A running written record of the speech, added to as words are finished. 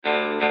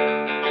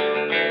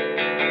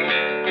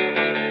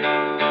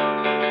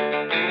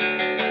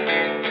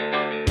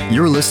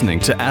You're listening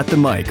to At the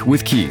Mic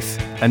with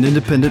Keith, an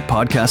independent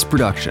podcast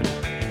production.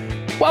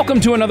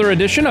 Welcome to another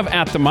edition of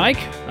At the Mic.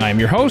 I'm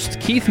your host,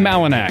 Keith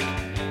Malinak.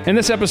 In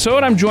this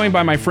episode, I'm joined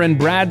by my friend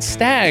Brad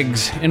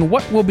Staggs in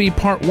what will be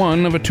part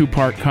one of a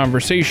two-part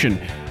conversation.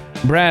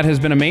 Brad has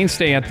been a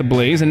mainstay at The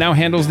Blaze and now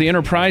handles the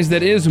enterprise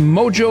that is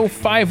Mojo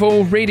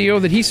 50 Radio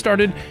that he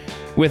started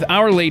with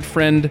our late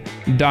friend,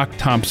 Doc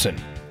Thompson.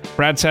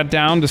 Brad sat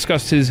down,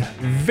 discussed his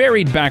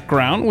varied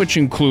background, which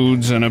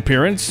includes an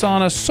appearance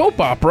on a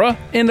soap opera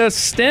and a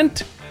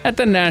stint at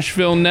the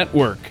Nashville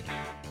Network.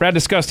 Brad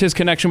discussed his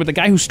connection with the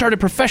guy who started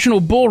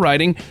professional bull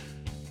riding,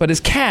 but his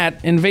cat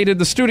invaded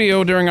the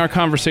studio during our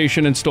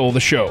conversation and stole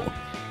the show.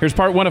 Here's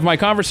part one of my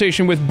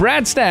conversation with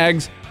Brad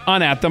Staggs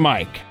on At the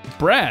Mic.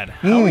 Brad,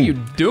 how are you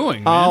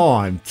doing, man? Oh,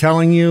 I'm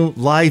telling you,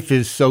 life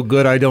is so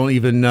good I don't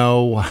even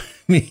know. I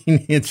mean,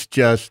 it's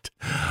just,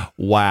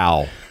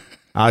 wow.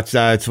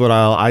 That's what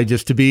I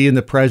just to be in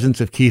the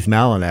presence of Keith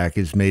Malinak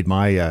has made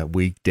my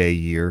weekday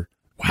year.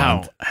 Wow.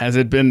 month. Has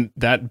it been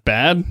that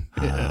bad?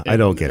 I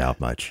don't get out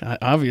much.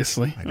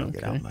 Obviously. I don't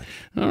get out much.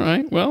 All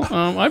right. Well,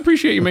 I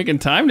appreciate you making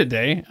time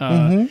today.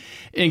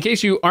 In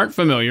case you aren't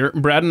familiar,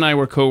 Brad and I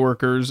were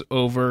coworkers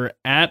over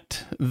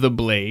at The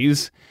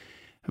Blaze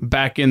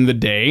back in the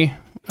day.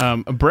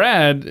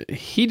 Brad,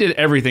 he did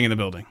everything in the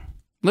building.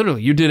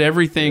 Literally, you did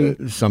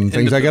everything. Some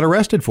things I got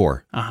arrested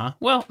for. Uh-huh.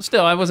 Well,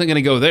 still, I wasn't going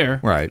to go there.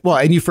 Right. Well,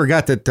 and you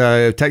forgot that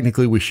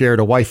technically we shared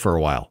a wife for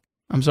a while.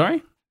 I'm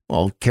sorry?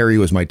 Well, Carrie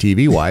was my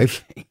TV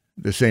wife.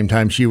 The same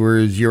time she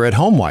was your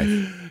at-home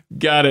wife.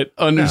 Got it.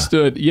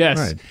 Understood. Yes.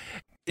 Right.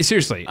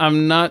 Seriously,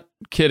 I'm not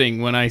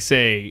kidding when I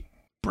say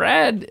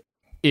Brad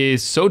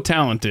is so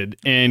talented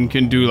and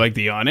can do like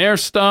the on-air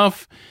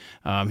stuff.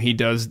 He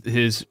does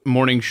his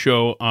morning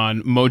show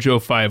on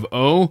Mojo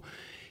 50.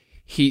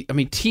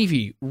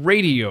 TV,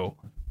 radio,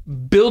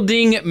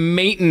 building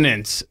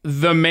maintenance.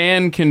 The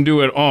man can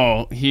do it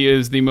all. He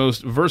is the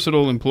most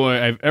versatile employee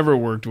I've ever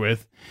worked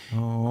with.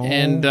 Oh.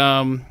 And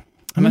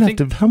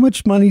how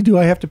much money do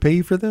I have to pay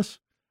you for this?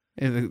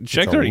 the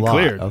check's already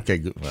cleared. Okay,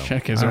 good. Well,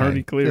 Check is all already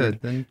right, cleared.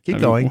 Good. Then keep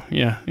going.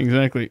 Yeah,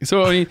 exactly.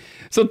 So,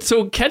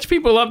 so catch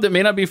people up that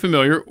may not be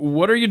familiar.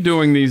 What are you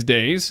doing these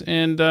days,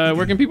 and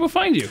where can people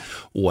find you?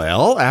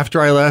 Well,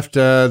 after I left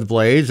The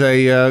Blaze,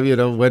 I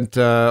went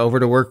over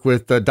to work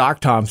with Doc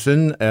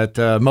Thompson at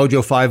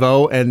Mojo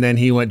 50, and then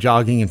he went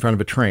jogging in front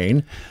of a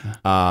train,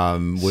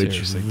 which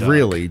Seriously, Doc.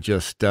 really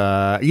just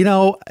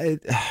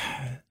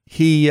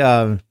he.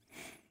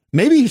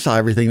 Maybe he saw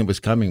everything that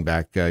was coming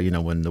back,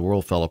 when the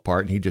world fell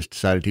apart, and he just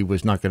decided he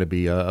was not going to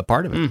be a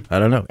part of it. I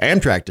don't know.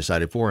 Amtrak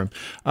decided for him.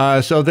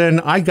 So then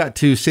I got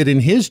to sit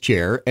in his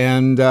chair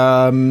and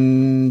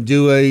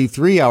do a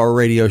 3-hour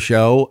radio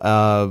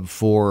show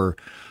for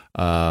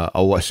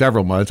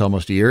several months,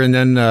 almost a year, and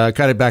then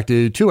cut it back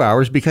to 2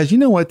 hours because you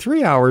know what?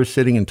 3 hours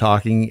sitting and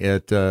talking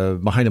at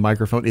behind a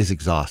microphone is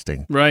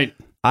exhausting. Right.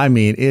 I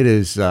mean, it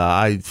is.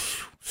 I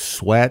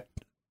sweat,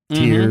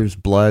 tears,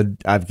 blood.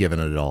 I've given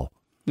it all.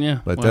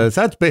 Yeah. But well,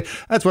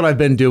 that's what I've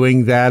been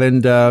doing. That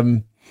and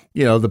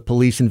the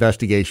police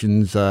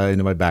investigations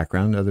into my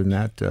background. Other than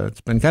that, it's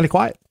been kind of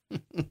quiet.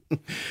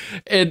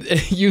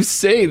 and you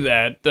say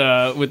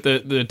that with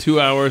the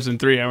 2 hours and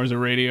 3 hours of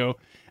radio.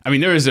 I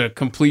mean, there is a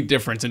complete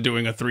difference in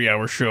doing a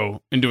 3-hour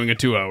show and doing a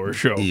 2-hour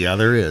show. Yeah,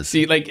 there is.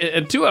 See, like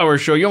a 2-hour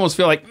show, you almost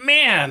feel like,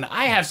 man,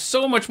 I have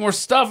so much more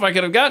stuff I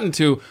could have gotten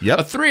to. Yep.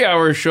 A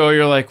 3-hour show,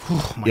 you're like,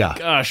 oh my Yeah.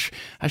 gosh,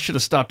 I should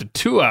have stopped at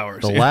 2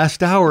 hours. The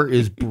last hour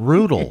is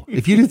brutal.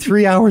 If you do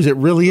 3 hours, it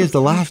really is.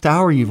 The last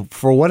hour, you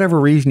for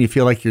whatever reason, you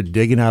feel like you're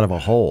digging out of a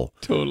hole.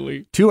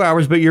 Totally. 2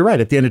 hours, but you're right.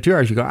 At the end of 2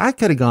 hours, you go, I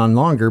could have gone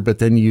longer, but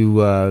then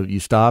you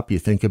stop, you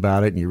think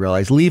about it, and you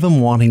realize, leave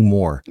them wanting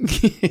more.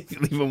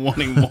 Leave them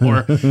wanting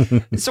more.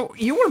 So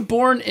you were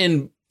born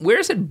in, where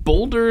is it?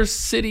 Boulder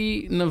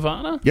City,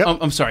 Nevada? Yep.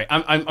 I'm sorry.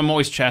 I'm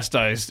always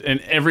chastised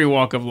in every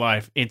walk of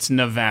life. It's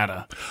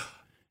Nevada.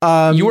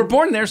 You were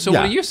born there, so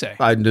what do you say?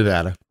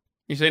 Nevada.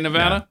 You say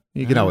Nevada?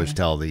 You can always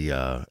tell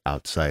the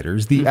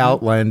outsiders, the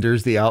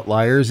outlanders, the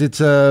outliers. It's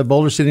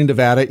Boulder City,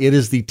 Nevada. It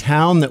is the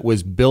town that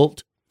was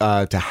built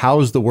to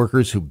house the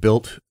workers who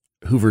built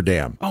Hoover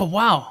Dam. Oh,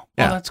 wow.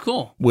 Yeah. Oh, that's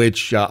cool.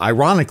 Which,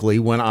 ironically,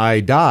 when I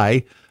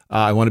die,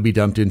 I want to be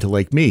dumped into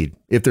Lake Mead.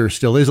 If there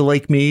still is a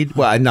Lake Mead,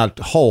 well, not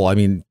whole, I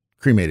mean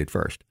cremated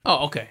first.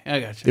 Oh, okay. I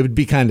got you. It would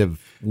be kind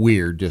of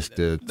weird just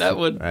to...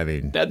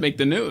 That'd make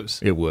the news.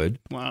 It would.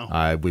 Wow.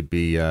 I would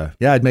be,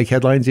 I'd make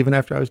headlines even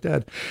after I was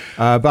dead.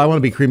 But I want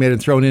to be cremated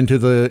and thrown into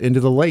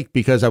the lake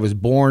because I was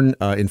born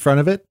in front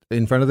of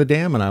the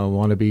dam, and I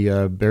want to be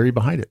buried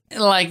behind it.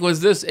 Like,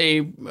 was this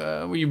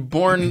were you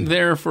born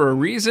there for a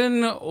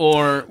reason,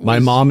 or... My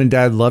mom and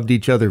dad loved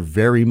each other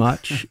very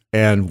much,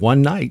 and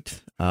one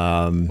night...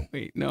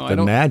 Wait, no, I the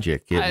don't.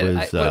 magic. It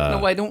was.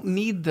 No, I don't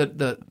need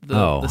the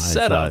I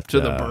setup thought, to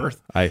the birth.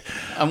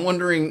 I'm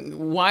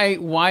wondering why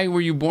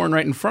were you born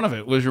right in front of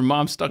it? Was your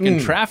mom stuck in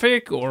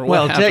traffic, or what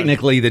Well, happened?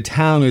 technically, the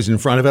town is in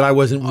front of it. I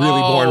wasn't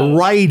really born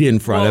right in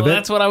front of it.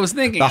 That's what I was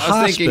thinking. The I was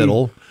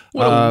hospital. Thinking,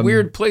 what a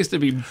weird place to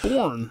be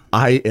born.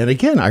 And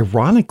again,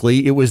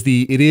 ironically,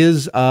 it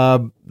is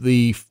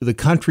the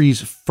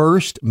country's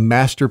first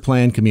master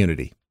plan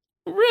community.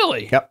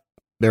 Really? Yep.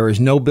 There is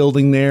no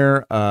building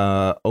there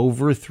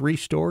over 3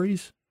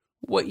 stories.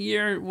 What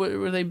year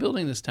were they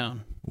building this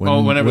town?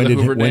 When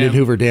did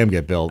Hoover Dam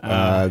get built?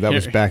 That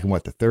was back in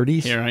what, the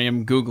 30s? Here I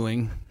am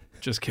Googling.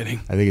 Just kidding.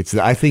 I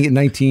think in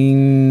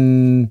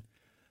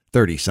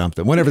 1930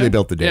 something. Whenever they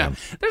built the dam. Yeah.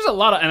 There's a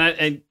lot of,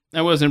 and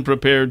I wasn't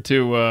prepared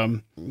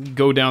to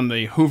go down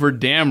the Hoover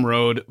Dam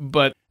road,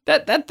 but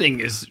that thing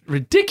is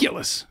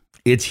ridiculous.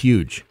 It's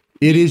huge.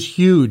 It is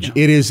huge.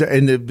 Yeah. It is,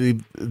 and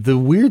the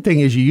weird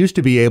thing is, you used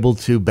to be able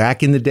to,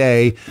 back in the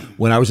day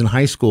when I was in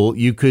high school,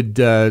 you could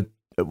during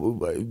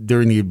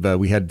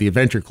we had the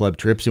adventure club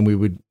trips, and we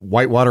would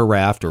whitewater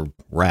raft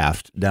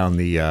down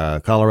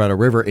the Colorado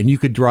River, and you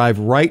could drive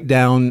right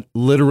down,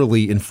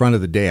 literally in front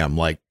of the dam,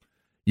 like.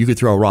 You could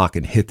throw a rock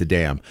and hit the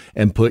dam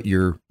and put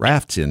your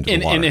rafts into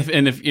the water.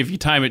 And if you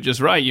time it just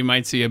right, you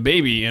might see a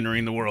baby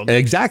entering the world.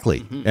 Exactly.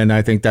 Mm-hmm. And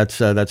I think that's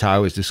how I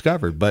was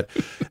discovered. But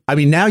I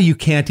mean, now you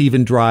can't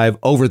even drive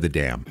over the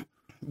dam.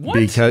 What?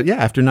 Because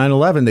after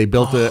 9/11, they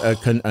built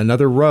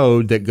another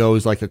road that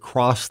goes like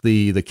across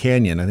the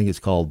canyon. I think it's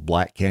called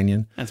Black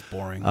Canyon. That's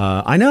boring.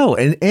 I know.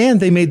 And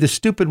they made the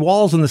stupid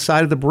walls on the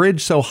side of the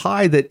bridge so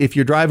high that if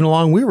you're driving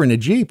along, we were in a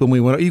Jeep and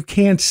we went, you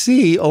can't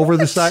see over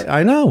the side.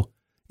 I know.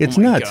 It's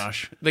nuts.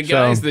 Gosh. The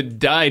guys that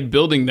died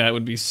building that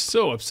would be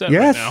so upset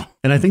right now.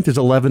 And I think there's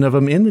 11 of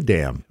them in the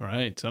dam.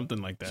 Right,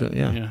 something like that. So,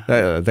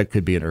 yeah. That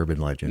could be an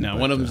urban legend. Now,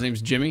 one of them's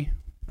name's Jimmy?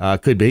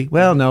 Could be.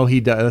 Well, no, he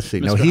does. Let's see.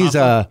 Mr. No,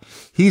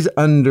 he's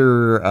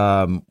under,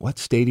 what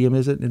stadium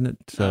is it? Isn't it?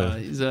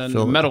 He's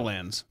in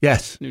Meadowlands.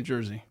 Yes. New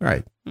Jersey.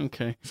 Right.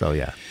 Okay. So,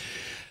 yeah.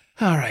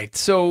 All right.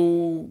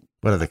 So...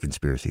 What other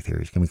conspiracy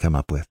theories can we come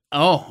up with?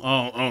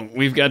 Oh,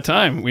 we've got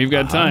time. We've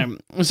got time.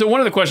 So one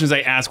of the questions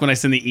I ask when I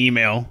send the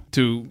email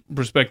to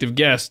prospective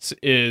guests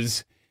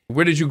is,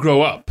 where did you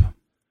grow up?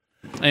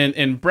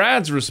 And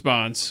Brad's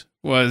response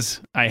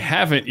was, I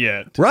haven't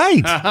yet.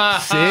 Right.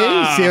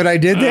 See what I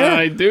did there?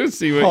 I do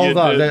see what Hold you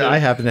on. did there. I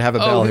happen to have a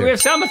bell here. We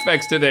have sound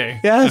effects today.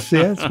 Yes,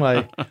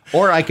 my.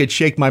 Or I could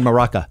shake my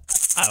maraca.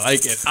 I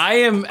like it. I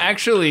am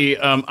actually,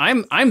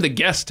 I'm the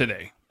guest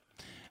today.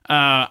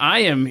 I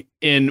am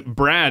in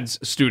Brad's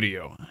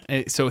studio,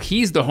 so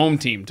he's the home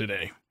team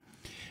today.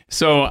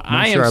 So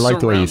I am. I like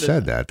the way you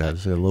said that.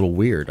 That's a little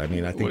weird. I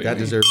mean, I think that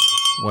deserves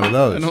one of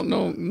those. I don't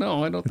know.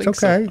 No, I don't think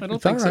okay. so. I don't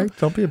it's think all right. so.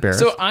 Don't be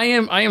embarrassed. So I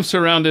am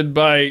surrounded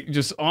by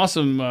just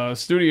awesome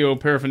studio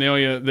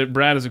paraphernalia that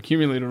Brad has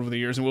accumulated over the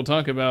years, and we'll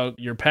talk about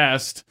your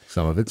past.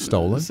 Some of it's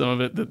stolen. Some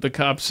of it that the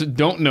cops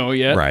don't know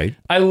yet. Right.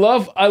 I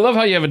love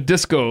how you have a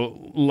disco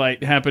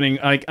light happening.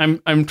 Like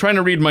I'm trying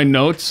to read my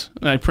notes,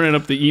 and I printed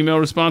up the email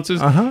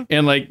responses,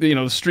 and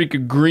the streak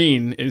of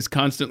green is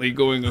constantly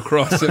going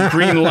across. The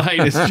green light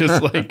is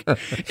just like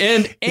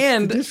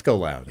and disco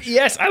lounge.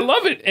 Yes, I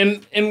love it.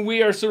 And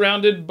we are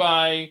surrounded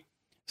by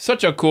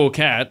such a cool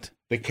cat.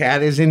 The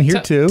cat is in here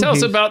too. Tell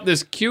us about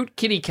this cute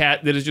kitty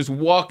cat that is just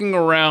walking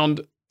around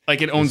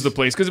like it owns the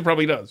place, because it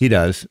probably does. He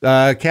does.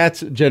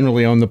 Cats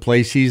generally own the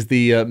place. He's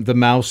the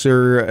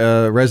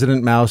mouser,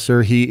 resident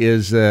mouser. He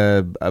is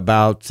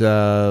about,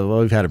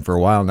 we've had him for a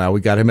while now. We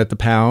got him at the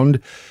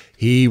pound.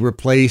 He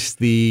replaced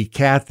the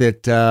cat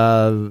that,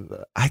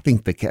 I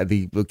think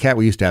the cat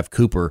we used to have,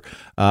 Cooper,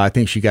 I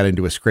think she got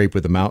into a scrape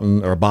with a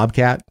mountain or a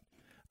bobcat.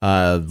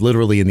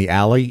 Literally in the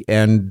alley,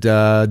 and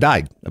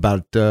died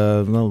about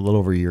a little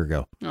over a year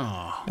ago.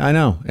 Oh, I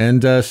know,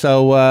 and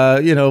so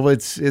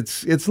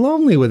it's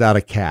lonely without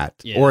a cat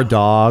or a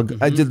dog.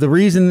 Mm-hmm. The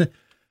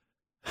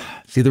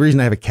reason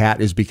I have a cat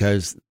is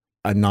because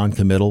I'm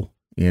non-committal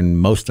in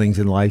most things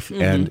in life,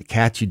 and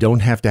cats you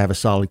don't have to have a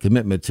solid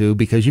commitment to,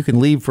 because you can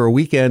leave for a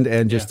weekend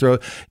and just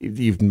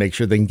you make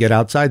sure they can get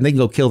outside and they can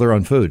go kill their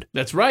own food.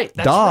 That's right.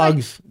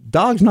 Dogs,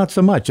 not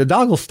so much. A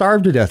dog will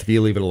starve to death if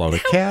you leave it alone. A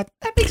cat?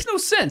 That makes no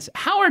sense.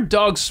 How are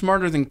dogs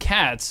smarter than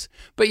cats,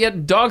 but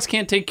yet dogs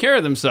can't take care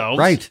of themselves?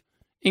 Right.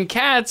 And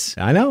cats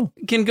I know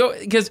can go,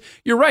 because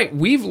you're right.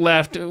 We've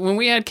left when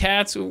we had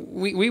cats.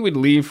 We would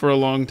leave for a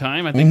long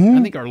time. I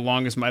think our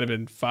longest might have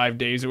been 5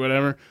 days or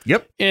whatever.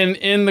 Yep. And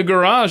in the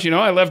garage,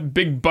 I left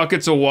big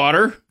buckets of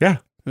water. Yeah.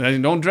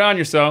 Don't drown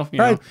yourself. You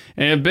right. know,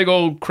 and a big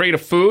old crate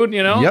of food.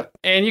 Yep.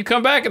 And you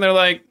come back and they're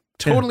like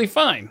totally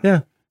fine.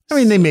 Yeah. I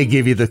mean, they may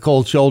give you the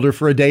cold shoulder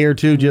for a day or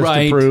two just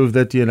to prove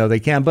that, they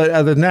can. But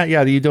other than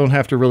that, you don't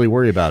have to really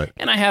worry about it.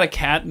 And I had a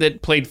cat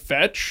that played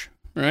fetch,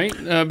 right,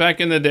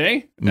 back in the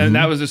day. And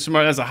that was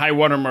that's a high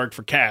watermark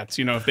for cats,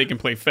 if they can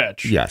play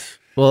fetch. Yes.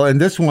 Well, and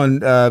this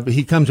one,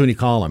 he comes when you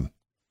call him.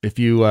 If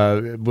you,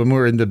 when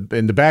we're in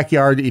the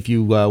backyard, if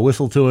you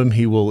whistle to him,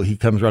 he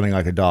comes running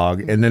like a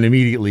dog, and then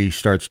immediately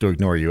starts to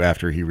ignore you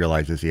after he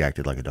realizes he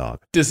acted like a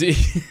dog. Does he?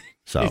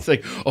 So It's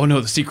like, oh no,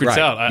 the secret's Right,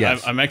 out.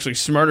 yes. I'm actually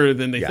smarter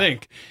than they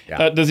think.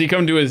 Yeah. Does he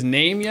come to his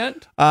name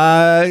yet?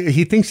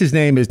 he thinks his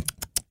name is.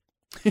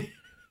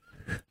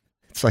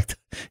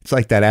 It's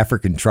like that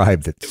African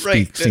tribe that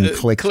speaks in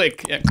clicks.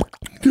 Click. Yeah.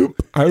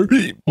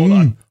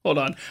 Hold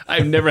on.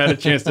 I've never had a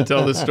chance to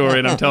tell this story,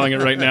 and I'm telling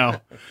it right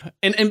now.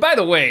 And by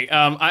the way,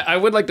 I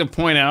would like to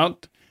point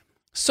out,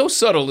 so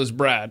subtle is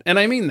Brad, and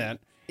I mean that,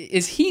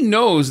 is he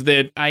knows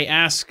that I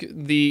ask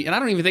and I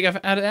don't even think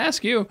I've had to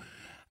ask you.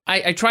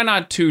 I try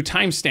not to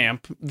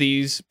timestamp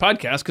these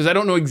podcasts because I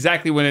don't know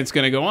exactly when it's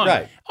going to go on.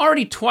 Right.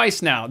 Already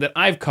twice now that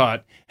I've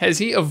caught, has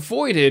he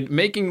avoided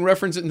making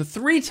references to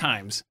three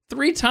times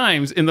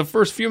in the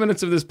first few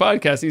minutes of this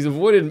podcast, he's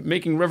avoided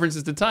making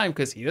references to time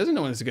because he doesn't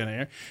know when it's going to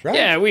air. Right.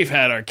 Yeah, we've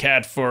had our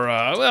cat for,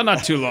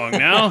 not too long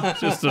now.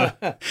 Just I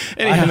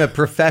am a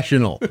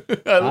professional.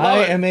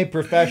 I am a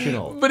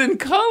professional. But in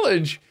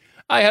college,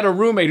 I had a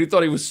roommate who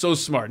thought he was so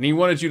smart, and he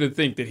wanted you to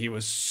think that he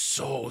was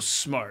so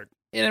smart.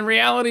 And in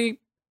reality,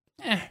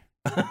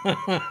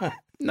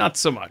 not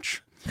so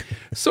much.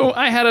 So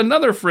I had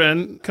another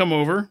friend come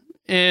over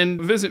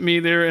and visit me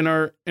there in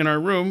our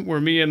room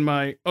where me and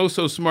my oh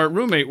so smart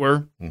roommate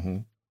were. Mm-hmm.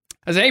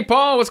 I said, "Hey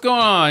Paul, what's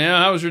going on?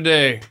 Yeah, how was your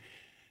day?"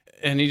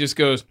 And he just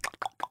goes,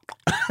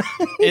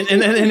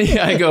 and then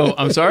I go,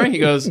 "I'm sorry." He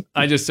goes,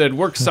 "I just said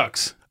work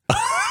sucks."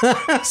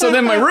 So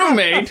then my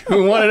roommate,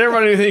 who wanted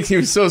everybody to think he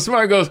was so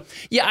smart, goes,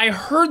 "Yeah, I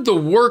heard the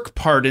work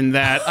part in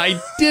that. I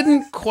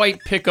didn't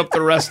quite pick up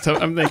the rest of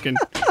it." I'm thinking,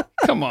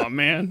 come on,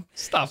 man.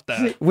 Stop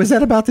that. Was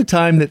that about the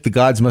time that The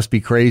Gods Must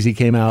Be Crazy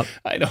came out?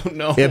 I don't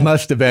know. It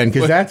must have been,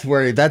 because that's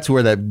where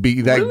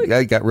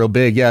that got real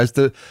big. Yeah, it's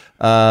the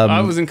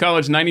I was in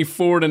college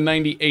 94 to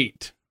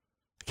 98.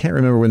 I can't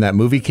remember when that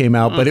movie came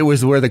out, but it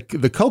was where the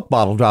Coke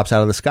bottle drops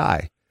out of the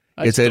sky.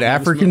 It's an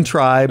African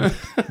tribe.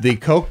 The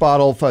Coke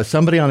bottle,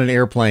 somebody on an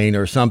airplane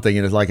or something,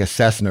 and it's like a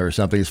Cessna or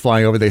something is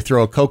flying over. They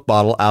throw a Coke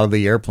bottle out of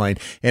the airplane,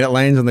 and it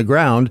lands on the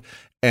ground,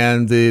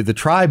 and the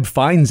tribe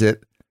finds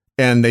it,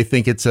 and they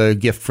think it's a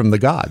gift from the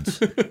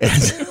gods.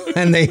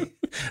 and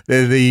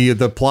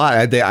the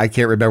plot, I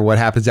can't remember what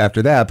happens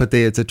after that, but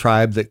it's a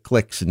tribe that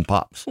clicks and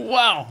pops.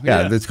 Wow.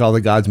 Yeah, it's called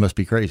The Gods Must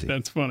Be Crazy.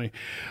 That's funny.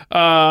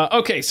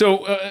 Okay,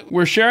 so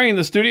we're sharing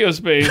the studio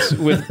space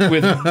with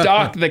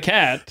Doc the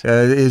cat.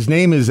 His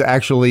name is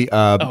actually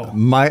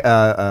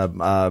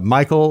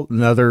Michael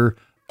Nether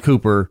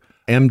Cooper,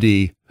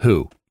 MD,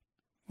 who?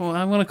 Well,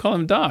 I want to call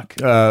him Doc.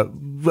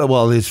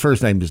 Well, his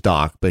first name is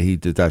Doc, but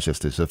that's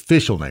just his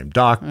official name.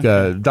 Doc,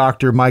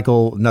 Dr.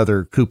 Michael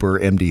Nether Cooper,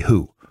 MD,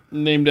 who?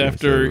 Named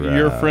after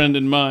your friend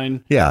and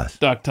mine,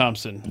 Doc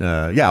Thompson.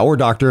 Or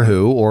Doctor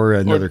Who, or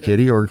another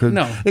kitty, or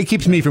no. It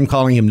keeps me from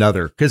calling him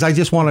Nether because I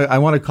just want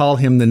to call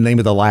him the name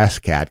of the last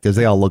cat because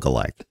they all look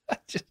alike.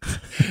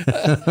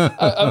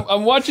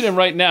 I'm watching him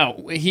right now.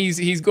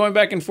 He's going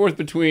back and forth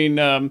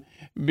between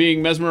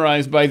being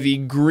mesmerized by the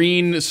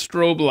green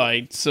strobe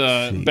lights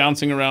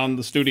bouncing around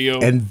the studio.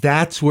 And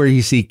that's where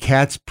you see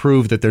cats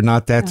prove that they're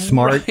not that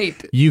smart.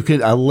 Right. You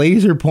can a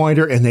laser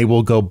pointer and they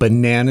will go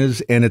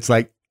bananas. And it's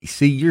like,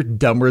 see, you're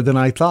dumber than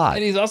I thought.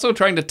 And he's also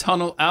trying to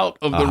tunnel out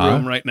of the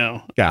room right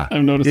now. Yeah.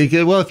 I've noticed.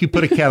 Well, if you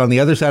put a cat on the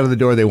other side of the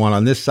door, they want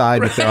on this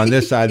side. If they're on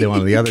this side, they want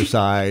on the other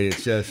side.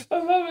 It's just... I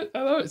love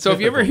it. So if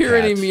you ever hear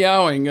any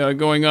meowing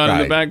going on in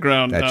the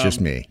background... That's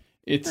just me.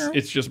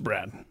 It's just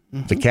Brad.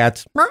 The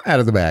cat's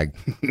out of the bag.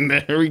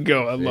 There we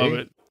go. I love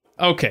it.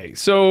 Okay,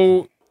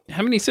 so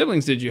how many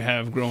siblings did you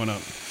have growing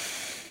up?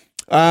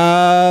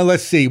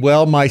 Let's see.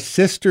 Well, my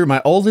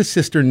oldest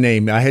sister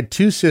named me. I had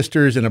two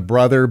sisters and a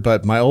brother,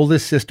 but my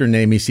oldest sister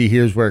named me. See,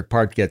 here's where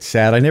part gets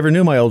sad. I never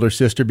knew my older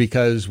sister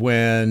because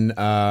when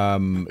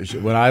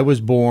I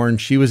was born,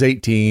 she was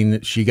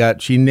 18.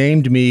 She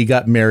named me,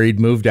 got married,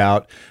 moved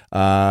out.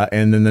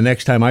 And then the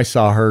next time I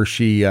saw her,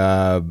 she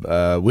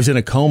was in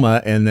a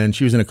coma, and then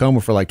she was in a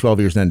coma for like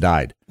 12 years and then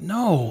died.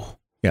 No.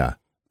 Yeah.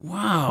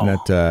 Wow.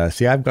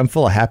 And I'm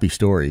full of happy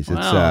stories.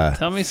 Wow.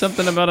 Tell me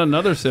something about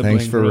another sibling.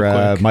 Thanks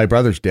for my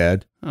brother's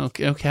dead.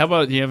 Okay. How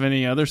about, do you have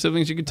any other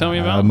siblings you could tell me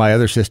about? My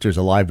other sister's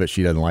alive, but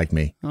she doesn't like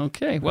me.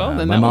 Okay. Well,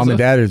 then my mom and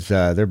dad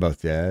they're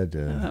both dead.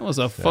 That was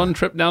a fun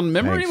trip down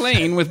memory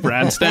lane with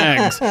Brad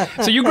Staggs.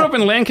 So you grew up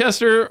in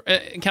Lancaster,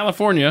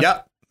 California.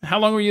 Yep. How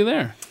long were you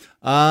there?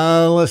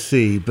 Let's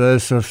see.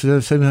 So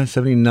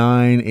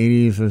 79,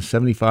 80,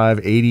 75,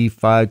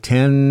 85,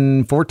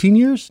 10, 14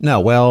 years? No,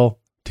 well,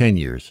 10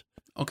 years.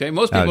 Okay,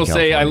 most people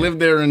say I lived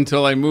there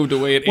until I moved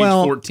away at age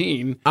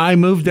 14. I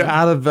moved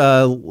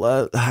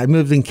I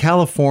moved in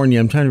California.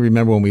 I'm trying to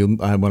remember when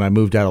I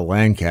moved out of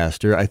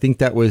Lancaster. I think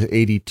that was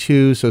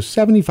 82. So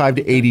 75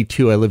 to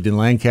 82, I lived in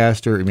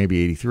Lancaster, or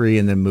maybe 83,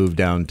 and then moved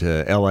down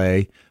to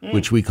L.A.,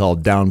 which we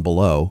called down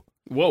below.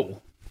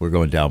 Whoa. We're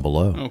going down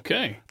below.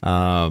 Okay.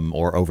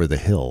 Or over the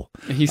hill.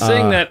 He's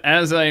saying that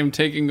as I am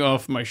taking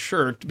off my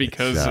shirt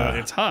because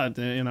it's hot,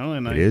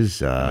 and it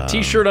is a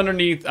t-shirt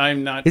underneath.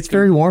 I'm not. It's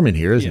very warm in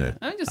here, isn't it?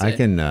 I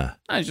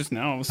just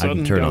now all of a sudden I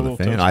can turn on the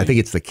fan. I think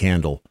it's the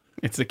candle.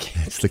 It's the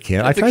candle. It's the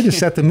candle. I tried to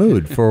set the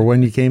mood for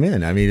when you came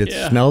in. I mean, it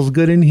smells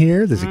good in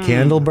here. There's a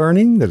candle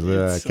burning. There's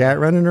a cat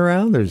running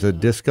around. There's a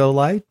disco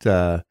light.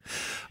 But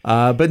no,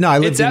 I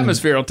lived It's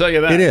atmosphere, I'll tell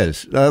you that. It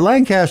is.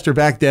 Lancaster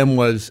back then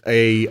was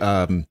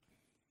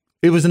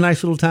it was a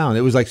nice little town.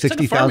 It was like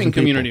 60,000 It's like a farming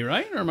people. community,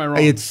 right? Or am I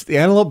wrong? It's the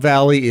Antelope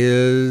Valley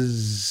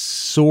is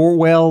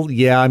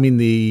yeah. I mean,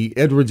 the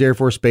Edwards Air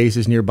Force Base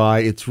is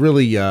nearby. It's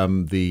really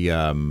the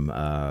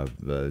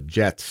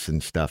jets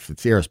and stuff.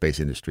 It's the aerospace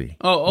industry.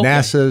 Oh, okay.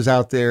 NASA's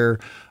out there.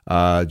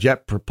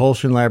 Jet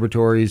Propulsion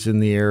Laboratories in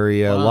the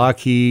area. Wow.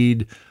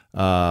 Lockheed,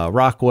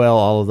 Rockwell,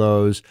 all of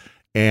those.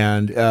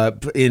 And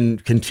in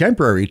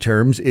contemporary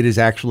terms, it is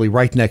actually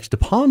right next to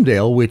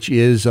Palmdale, which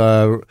is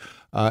in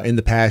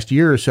the past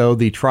year or so,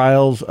 the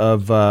trials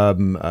of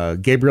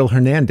Gabriel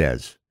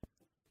Hernandez.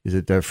 Is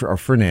it or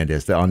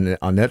Fernandez on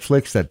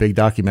Netflix? That big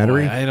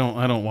documentary. Boy, I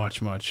don't watch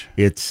much.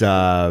 It's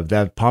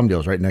that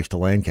Palmdale's right next to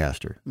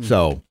Lancaster.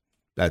 So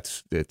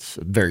it's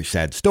a very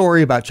sad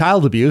story about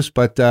child abuse.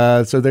 But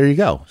so there you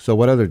go. So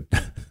what other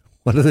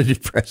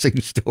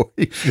depressing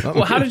stories?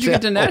 Well, how did you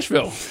get to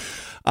Nashville?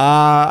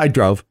 I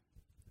drove.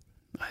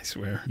 I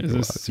swear. Is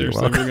this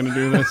seriously we're going to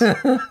do this?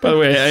 By the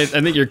way, I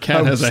think your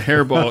cat has a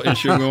hairball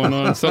issue going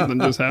on. Something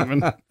just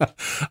happened.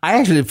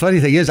 The funny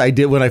thing is, I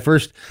did when I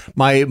first,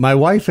 my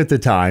wife at the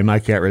time, I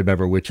can't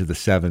remember which of the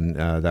seven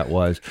that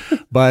was,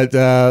 but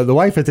the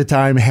wife at the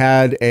time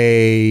had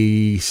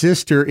a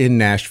sister in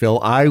Nashville.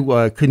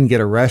 I couldn't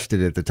get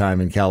arrested at the time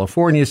in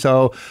California.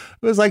 So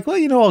it was like,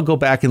 well, I'll go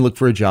back and look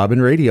for a job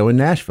in radio in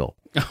Nashville.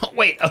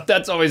 Wait,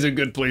 that's always a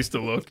good place to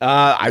look.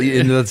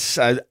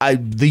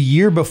 The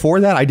year before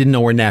that, I didn't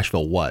know where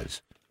Nashville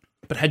was.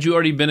 But had you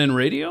already been in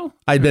radio?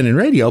 I'd been in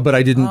radio, but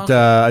I didn't.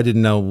 I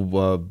didn't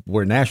know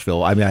where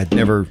Nashville. I mean, I'd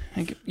never.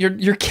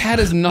 Your cat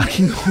is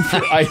knocking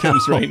over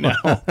items right now.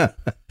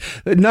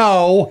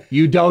 No,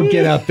 you don't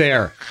get up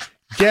there.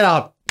 Get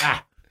up.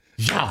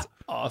 Yeah.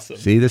 Awesome.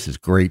 See, this is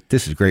great.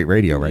 This is great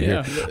radio right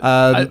here.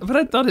 But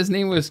I thought his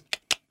name was.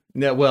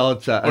 Yeah, well,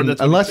 it's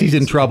unless he's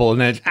in trouble,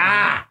 and then it's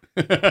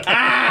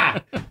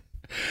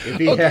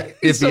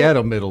if he had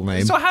a middle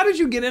name. So how did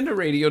you get into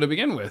radio to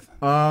begin with?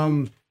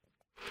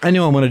 I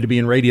knew I wanted to be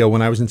in radio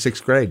when I was in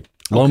 6th grade.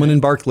 Loman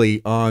and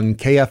Barkley on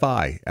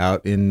KFI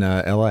out in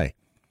L.A.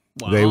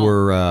 Wow.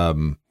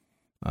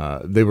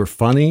 They were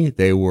funny.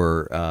 They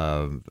were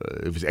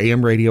it was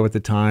AM radio at the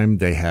time.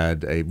 They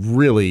had a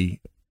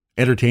really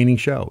entertaining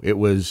show.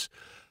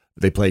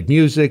 They played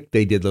music.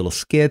 They did little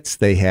skits.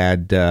 They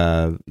had,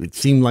 it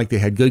seemed like they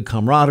had good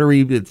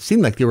camaraderie. It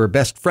seemed like they were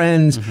best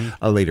friends.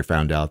 I later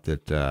found out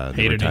that there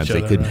were times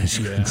they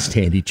couldn't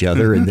stand each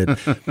other, and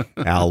that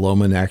Al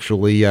Loman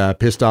actually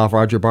pissed off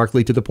Roger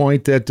Barkley to the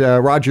point that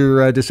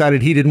Roger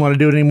decided he didn't want to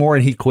do it anymore,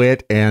 and he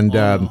quit. And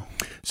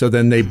so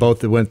then they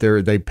both went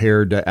there. They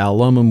paired Al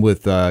Loman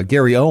with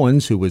Gary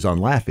Owens, who was on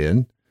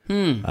Laugh-In.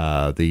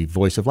 The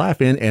voice of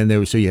Laugh-In,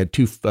 and so you had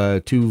two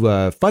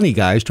funny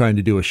guys trying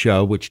to do a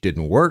show, which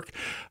didn't work.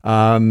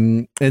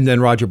 And then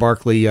Roger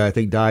Barkley, I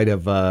think, died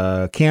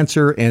of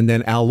cancer, and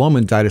then Al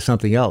Loman died of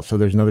something else. So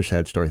there's another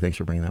sad story. Thanks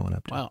for bringing that one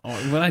up. Wow.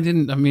 Well,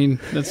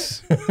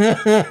 that's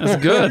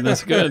good.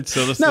 That's good.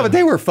 So but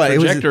they were funny.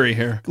 Trajectory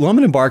here.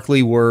 Loman and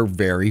Barkley were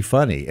very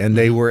funny, and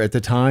they were at the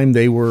time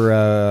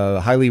a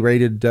highly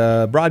rated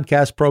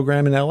broadcast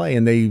program in LA,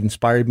 and they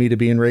inspired me to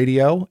be in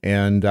radio,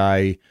 and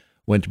I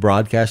went to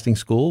broadcasting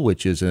school,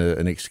 which is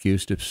an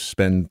excuse to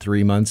spend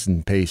 3 months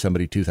and pay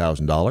somebody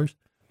 $2,000.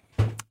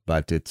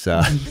 But it's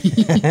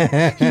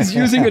he's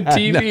using a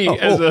TV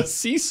as a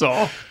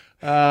seesaw.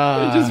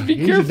 Just be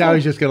careful. Now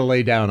he's just going to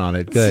lay down on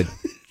it. Good.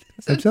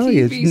 I'm telling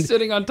you, TV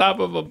sitting on top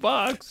of a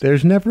box.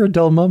 There's never a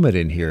dull moment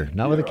in here.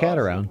 Not with a cat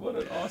around. What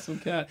an awesome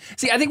cat.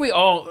 See, I think we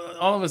all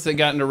of us that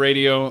got into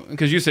radio,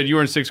 because you said you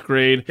were in 6th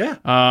grade. Yeah.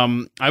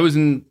 I was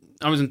in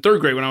 3rd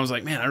grade when I was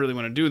like, man, I really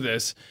want to do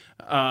this.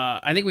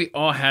 I think we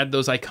all had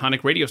those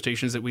iconic radio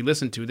stations that we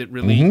listened to that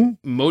really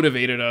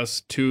motivated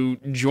us to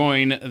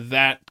join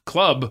that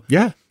club.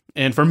 Yeah.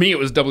 And for me, it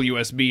was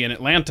WSB in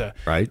Atlanta,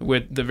 right?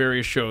 With the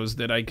various shows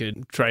that I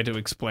could try to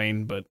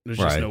explain, but there's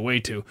just no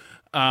way to.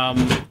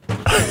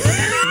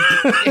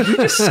 He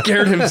just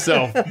scared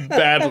himself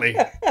badly.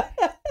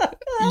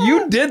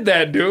 You did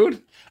that,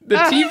 dude. The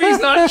TV's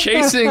not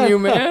chasing you,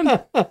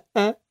 man.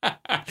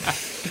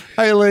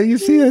 You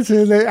see, it's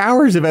the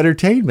hours of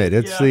entertainment.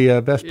 It's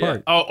the best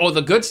part. Oh,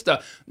 the good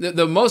stuff.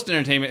 The most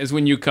entertainment is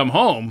when you come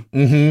home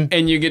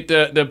and you get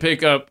to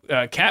pick up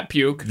cat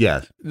puke.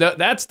 Yes.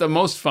 That's the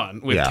most fun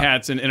with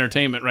cats and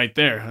entertainment right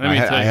there.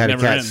 I had a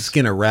cat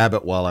skin a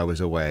rabbit while I was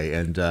away,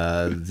 and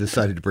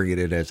decided to bring it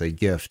in as a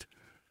gift.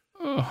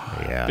 Oh,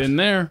 yeah. Been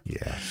there.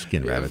 Yeah,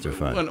 skin rabbits are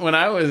fun. When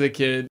I was a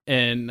kid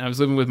and I was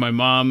living with my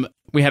mom,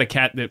 we had a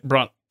cat that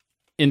brought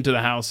into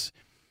the house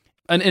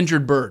an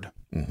injured bird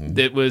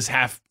that was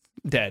half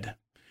dead.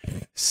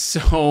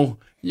 So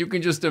you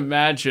can just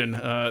imagine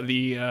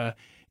the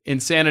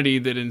insanity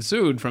that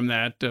ensued from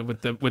that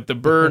with the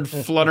bird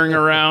fluttering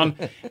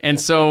around. And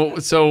so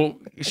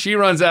she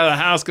runs out of the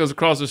house, goes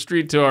across the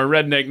street to our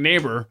redneck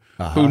neighbor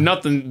who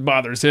nothing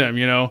bothers him,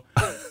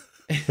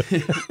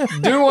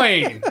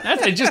 Dwayne.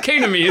 It just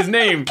came to me, his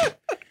name.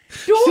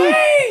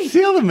 Dwayne!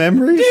 See all the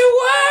memories?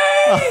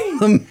 Dwayne!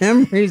 The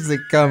memories that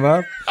come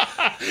up.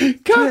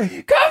 Come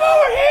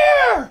over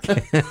here!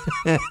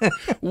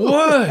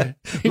 What?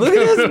 Look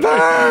at this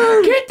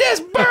bird! Get this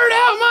bird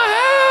out of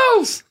my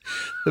house!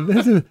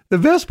 The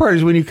best part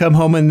is when you come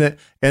home and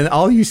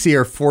all you see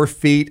are 4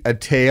 feet, a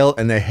tail,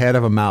 and the head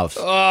of a mouse.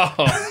 Oh,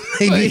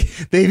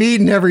 They've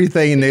eaten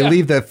everything, and they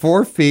leave the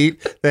 4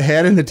 feet, the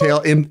head, and the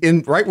tail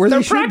in right where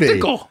they should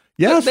practical. be.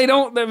 Yes, they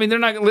don't. I mean, they're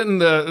not letting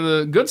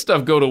the good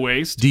stuff go to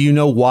waste. Do you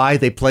know why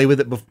they play with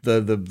it?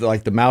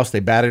 Like the mouse, they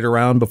bat it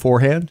around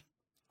beforehand.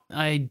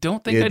 I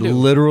don't think I It do.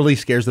 literally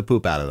scares the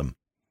poop out of them.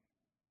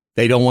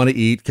 They don't want to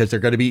eat because they're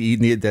going to be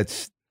eating it.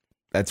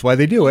 That's why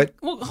they do it.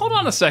 Well, hold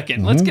on a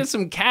second. Let's get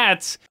some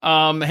cats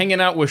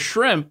hanging out with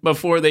shrimp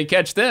before they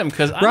catch them,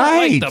 because I don't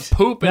like the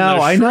poop and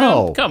the shrimp. I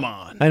know. Come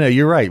on. I know,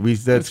 you're right.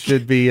 That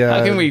should be.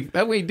 How can we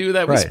do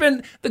that?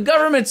 Right. The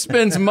government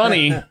spends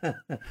money,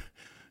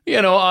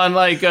 on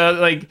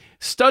like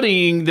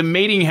studying the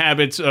mating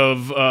habits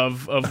of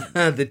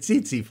the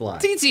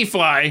tsetse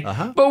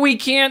fly. But we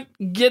can't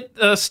get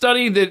a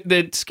study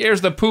that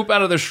scares the poop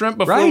out of the shrimp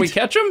before we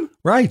catch them.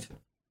 Right.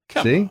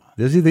 Come See, on.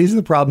 these are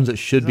the problems that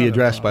should be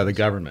addressed by the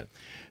government.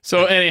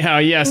 So anyhow,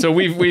 yeah. So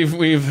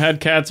we've had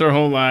cats our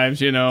whole lives,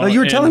 Oh, you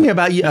were telling me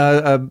about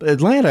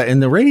Atlanta,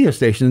 and the radio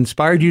station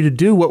inspired you to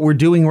do what we're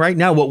doing right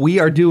now, what we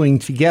are doing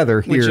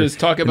together here, which is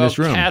talk in about this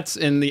room. cats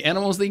and the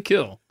animals they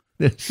kill.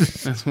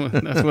 That's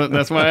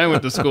why I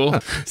went to school.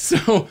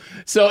 So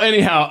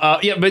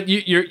anyhow, yeah. But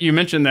you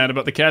mentioned that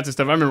about the cats and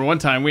stuff. I remember one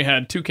time we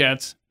had 2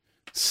 cats,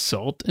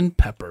 Salt and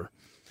Pepper.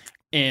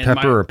 And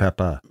Pepper or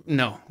Peppa?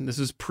 No, this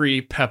is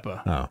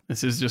pre-Peppa. Oh,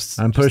 this is just.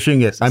 I'm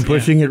pushing it. I'm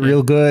pushing it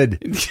real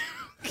good.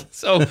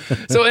 So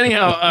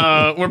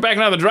anyhow, we're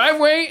backing out of the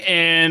driveway,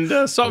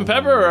 and Salt and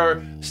Pepper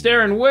are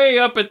staring way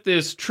up at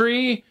this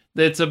tree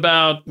that's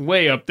about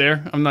way up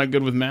there. I'm not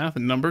good with math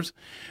and numbers.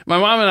 My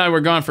mom and I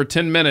were gone for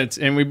 10 minutes,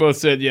 and we both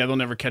said, yeah, they'll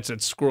never catch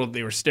that squirrel that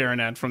they were staring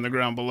at from the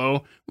ground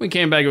below. We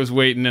came back, it was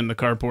waiting in the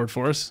carport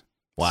for us.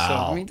 Wow. So,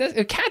 I mean,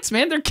 cats,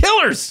 man, they're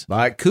killers.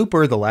 Like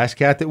Cooper, the last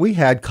cat that we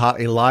had,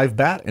 caught a live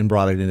bat and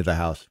brought it into the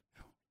house.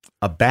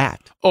 A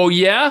bat. Oh,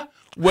 yeah?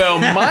 Well,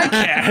 my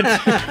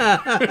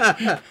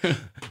cat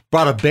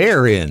brought a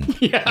bear in.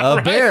 Yeah,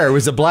 a bear. It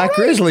was a black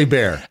grizzly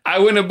bear. I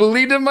wouldn't have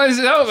believed it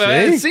myself. I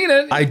hadn't seen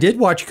it. I did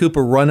watch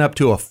Cooper run up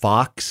to a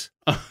fox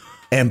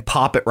and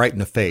pop it right in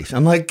the face.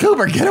 I'm like,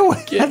 Cooper, get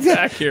away. Get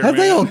back here, man.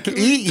 They'll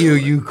eat you,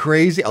 you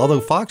crazy. Although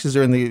foxes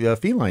are in the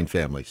feline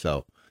family,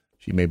 so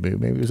she maybe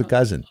it was a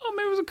cousin. Oh,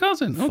 maybe it was a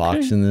cousin. Okay.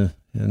 Fox in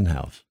the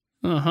house.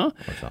 Uh-huh.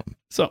 Or something.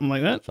 Something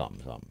like that.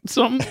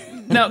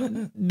 Something. Now,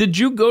 you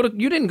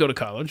didn't go to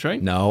college,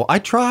 right? No, I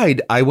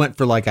tried. I went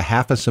for like a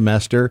half a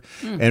semester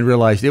and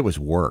realized it was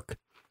work.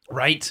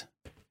 Right.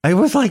 I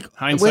was like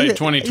hindsight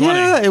 2020.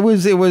 Yeah, it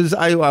was.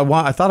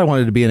 I thought I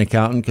wanted to be an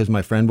accountant because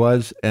my friend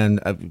was, and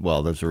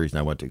that's the reason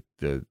I went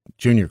to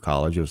junior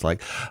college. It was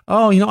like,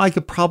 I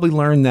could probably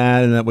learn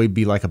that, and that would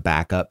be like a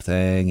backup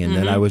thing. And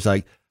then I was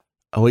like,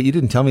 oh wait, you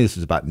didn't tell me this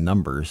is about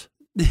numbers,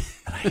 and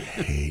I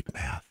hate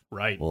math.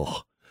 Right.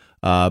 Ugh.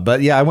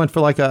 But yeah, I went for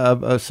like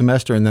a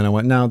semester, and then I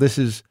went, no, this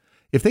is.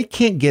 If they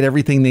can't get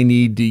everything they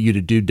need you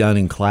to do done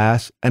in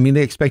class, I mean,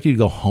 they expect you to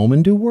go home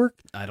and do work?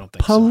 I don't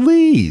think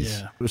Please.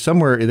 so. Yeah.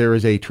 Somewhere there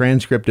is a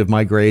transcript of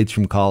my grades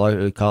from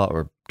college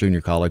or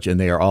junior college, and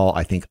they are all,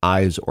 I think,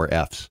 I's or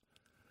F's.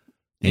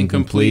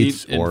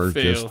 Incomplete or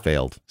just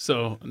failed.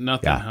 So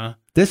nothing, huh?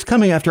 This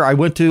coming after I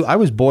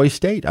was Boys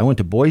State. I went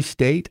to Boys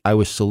State. I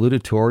was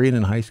salutatorian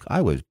in high school.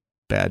 I was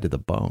bad to the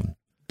bone.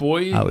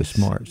 I was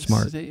smart.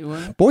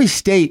 Boys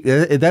State,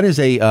 that is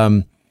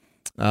a...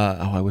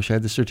 I wish I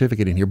had the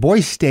certificate in here.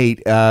 Boys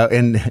State,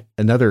 and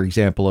another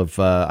example of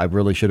I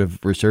really should have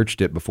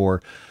researched it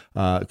before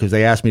because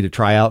they asked me to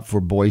try out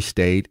for Boys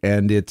State,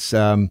 and it's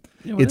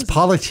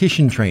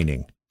politician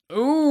training.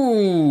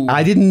 Ooh,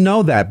 I didn't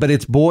know that, but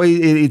it's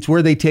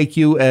where they take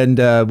you, and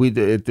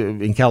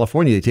in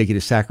California they take you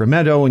to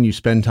Sacramento, and you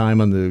spend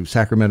time on the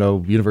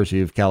Sacramento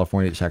University of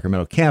California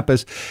Sacramento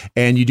campus,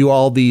 and you do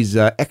all these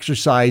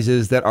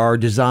exercises that are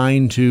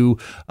designed to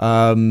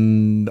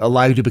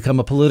allow you to become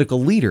a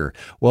political leader.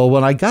 Well,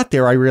 when I got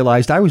there, I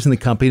realized I was in the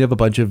company of a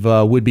bunch of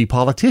would-be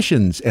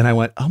politicians, and I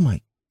went, oh my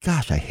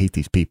gosh, I hate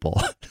these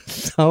people.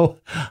 So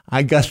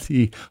I got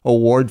the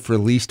award for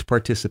least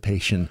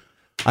participation.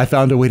 I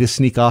found a way to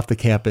sneak off the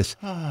campus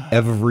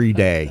every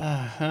day.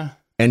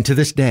 And to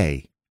this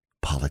day,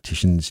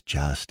 politicians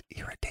just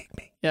irritate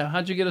me. Yeah,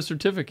 how'd you get a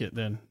certificate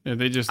then?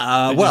 They just...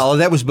 I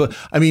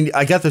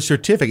got the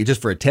certificate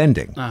just for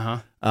attending.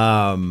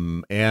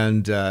 Attending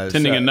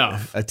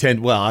enough.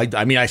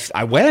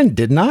 I went,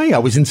 didn't I? I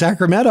was in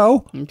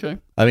Sacramento. Okay.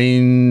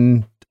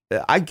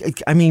 I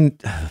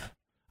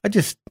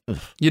just...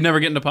 You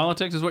never get into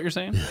politics is what you're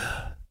saying?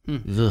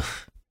 You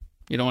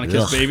don't want to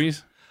kiss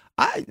babies?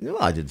 I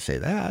didn't say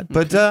that,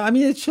 but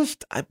it's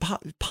just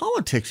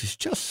politics is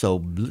just so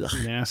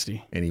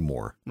nasty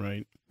anymore.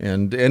 Right.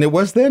 And it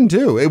was then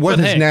too. It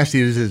wasn't hey, as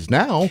nasty as it is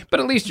now. But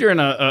at least you're in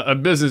a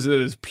business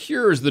that is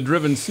pure as the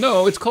driven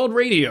snow. It's called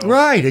radio.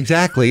 Right,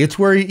 exactly. It's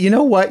where, you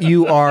know what,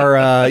 you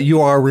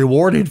are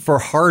rewarded for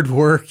hard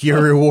work.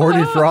 You're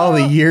rewarded for all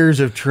the years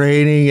of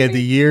training and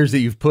the years that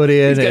you've put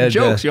in. He's got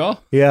jokes,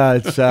 y'all. Yeah,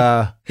 it's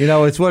it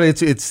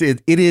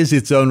is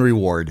its own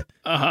reward.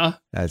 Uh-huh.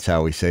 That's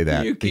how we say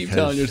that. You keep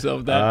telling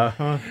yourself that.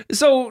 Uh-huh.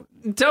 So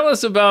tell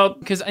us about,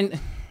 because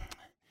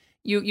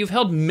you've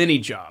held many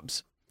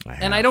jobs.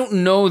 And I don't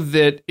know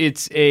that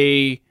it's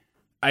I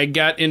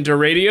got into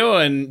radio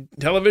and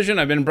television.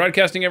 I've been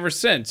broadcasting ever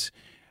since.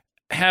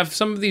 Have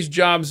some of these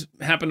jobs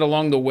happened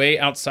along the way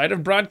outside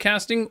of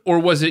broadcasting, or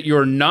was it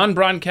your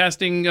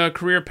non-broadcasting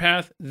career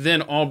path,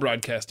 then all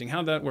broadcasting?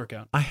 How'd that work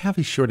out? I have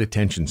a short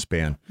attention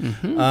span.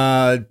 Mm-hmm.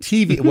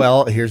 TV,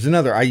 well, here's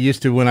another. I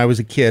used to, when I was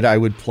a kid, I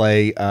would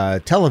play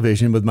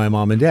television with my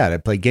mom and dad.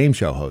 I'd play game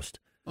show host.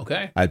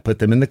 Okay. I'd put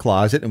them in the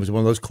closet. It was one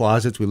of those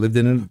closets we lived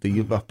in the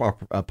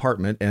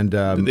apartment. And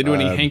did they do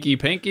any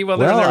hanky-panky while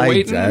they were there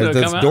waiting to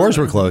those come out? doors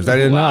were closed. I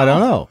didn't know. I don't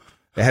know.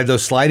 They had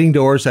those sliding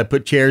doors. I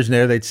put chairs in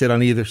there. They'd sit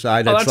on either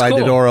side. I'd slide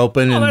the door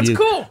open. Oh, that's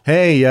cool.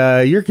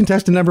 Hey, you're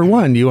contestant number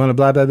 1. Do you want to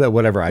blah, blah, blah,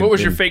 whatever. What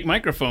was your fake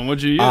microphone?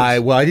 What'd you use? I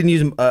didn't use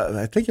them.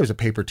 I think it was a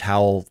paper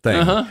towel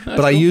thing. But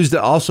cool. I used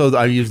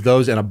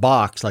those in a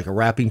box, like a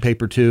wrapping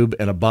paper tube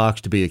and a box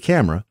to be a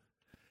camera.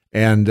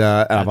 And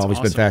I've always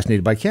been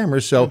fascinated by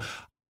cameras. So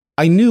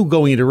I knew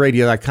going into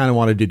radio that I kind of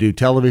wanted to do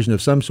television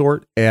of some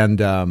sort. And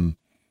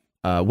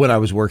when I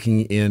was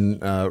working in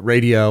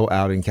radio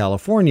out in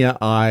California,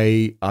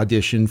 I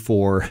auditioned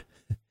for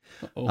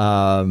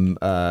a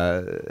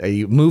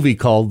movie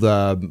called,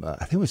 I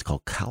think it was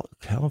called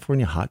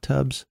California Hot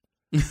Tubs.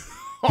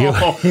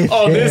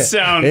 This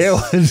sounds... It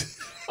was...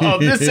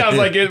 this sounds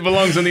like it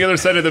belongs on the other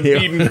side of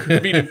the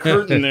beaded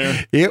curtain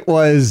there. It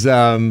was...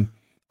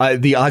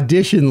 the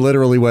audition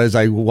literally was,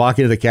 I walk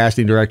into the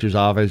casting director's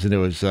office and it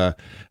was, tell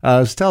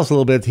us a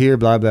little bit here,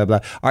 blah, blah,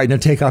 blah. All right, now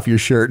take off your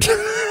shirt.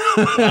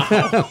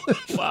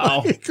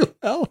 Wow.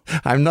 Well,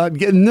 I'm not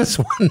getting this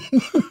one.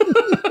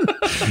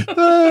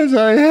 I was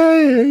like,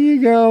 hey, here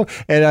you go.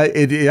 And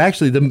it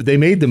actually, they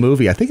made the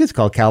movie. I think it's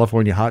called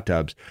California Hot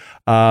Tubs.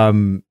 But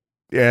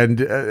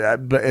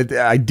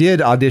I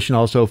did audition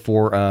also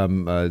for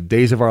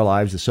Days of Our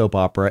Lives, the soap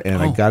opera,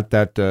 and I got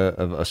that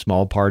a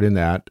small part in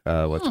that,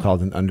 what's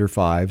called an under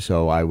 5.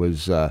 So I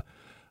was a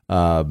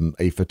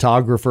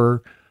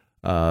photographer.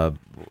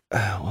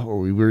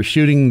 We were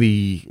shooting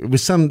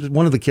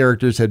one of the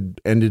characters had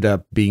ended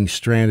up being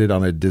stranded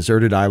on a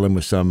deserted island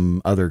with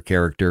some other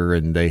character,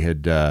 and they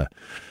had done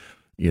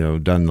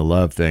the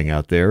love thing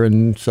out there.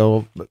 And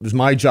so it was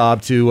my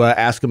job to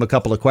ask him a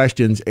couple of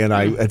questions, and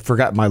I had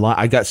forgotten my line.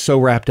 I got so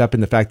wrapped up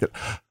in the fact that,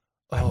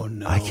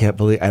 I can't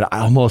believe, and I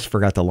almost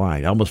forgot the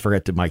line. I almost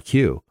forgot my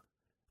cue.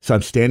 So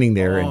I'm standing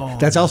there, and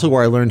that's also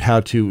where I learned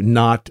how to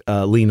not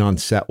lean on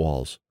set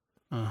walls.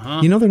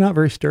 Uh-huh. They're not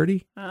very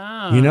sturdy.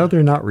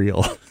 They're not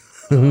real.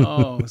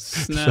 Oh,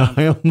 snap.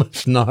 So I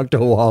almost knocked a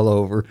wall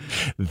over.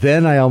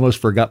 Then I almost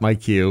forgot my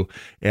cue.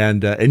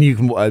 And you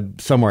can,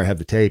 somewhere I have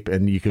the tape,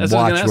 and you can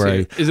watch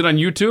where Is it on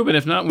YouTube? And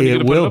if not, when are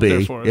you going to put it up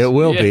there for us? It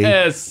will be.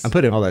 Yes. I'm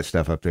putting all that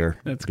stuff up there.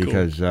 That's cool.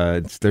 Because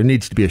there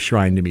needs to be a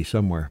shrine to me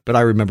somewhere. But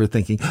I remember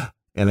thinking,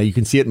 and you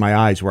can see it in my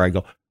eyes where I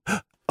go,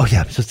 oh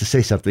yeah, I'm supposed to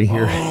say something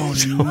here. Oh,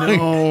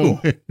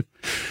 no.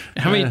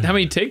 How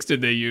many takes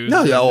did they use?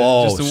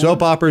 No,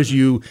 soap operas,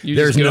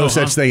 there's no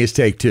such thing as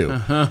take 2.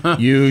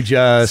 You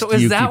just, so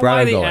is that keep right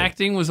why the going.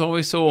 Acting was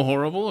always so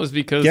horrible? Is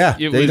because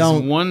it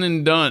was one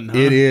and done? Huh?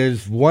 It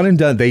is one and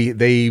done.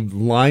 They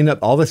line up,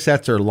 all the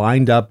sets are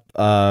lined up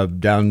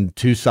down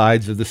 2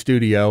 sides of the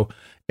studio,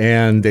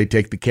 and they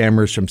take the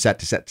cameras from set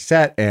to set to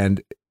set,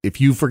 and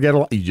if you forget a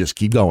lot, you just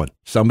keep going.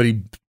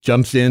 Somebody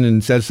jumps in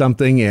and says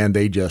something, and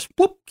they just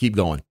keep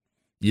going.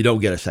 You don't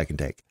get a second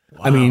take.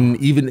 Wow. I mean,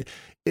 even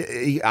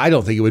I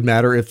don't think it would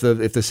matter if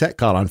the set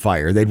caught on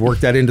fire. They'd work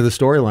that into the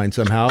storyline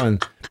somehow,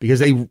 and because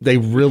they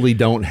really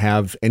don't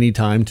have any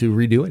time to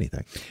redo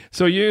anything.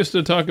 So you used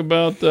to talk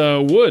about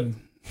wood.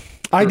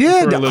 I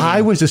did.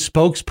 I was a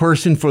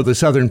spokesperson for the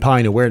Southern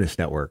Pine Awareness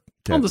Network.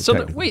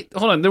 Wait,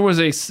 hold on.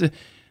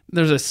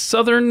 There's a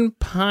Southern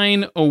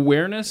Pine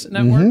Awareness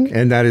Network? Mm-hmm.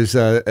 And that is,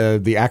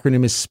 the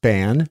acronym is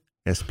SPAN,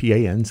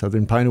 S-P-A-N,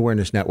 Southern Pine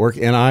Awareness Network.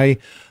 And I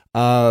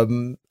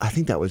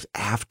think that was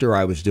after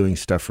I was doing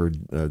stuff for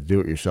Do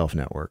It Yourself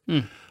Network.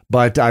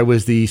 But I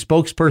was the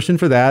spokesperson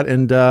for that,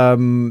 and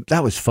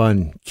that was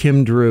fun.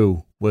 Kim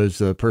Drew was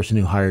the person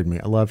who hired me.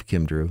 I love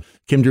Kim Drew.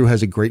 Kim Drew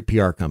has a great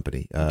PR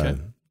company,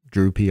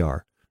 Drew PR,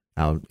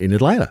 out in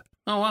Atlanta.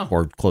 Oh, wow.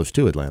 Or close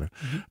to Atlanta.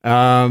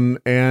 Mm-hmm.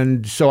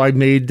 And so I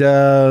made,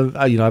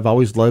 I've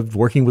always loved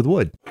working with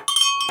wood.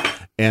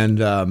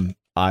 And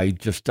I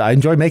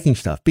enjoy making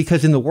stuff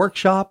because in the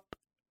workshop,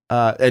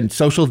 and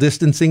social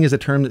distancing is a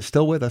term that's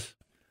still with us.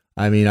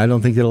 I mean, I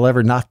don't think it'll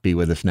ever not be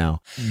with us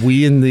now.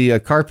 We in the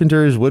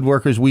carpenters,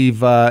 woodworkers,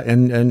 we've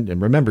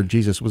and remember,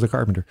 Jesus was a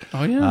carpenter.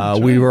 Oh yeah,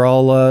 we were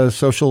all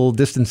social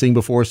distancing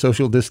before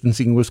social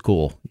distancing was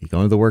cool. You go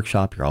into the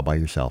workshop, you're all by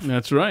yourself.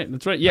 That's right.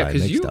 Yeah,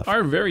 because you stuff.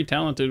 are very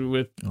talented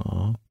with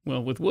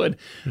with wood.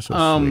 You're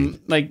so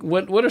sweet. Like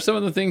what are some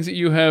of the things that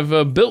you have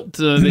built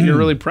that you're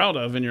really proud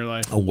of in your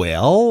life?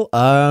 Well,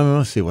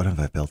 let's see, what have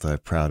I built that I'm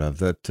proud of?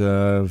 That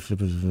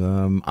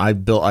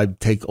I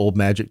take old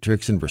magic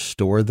tricks and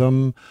restore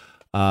them.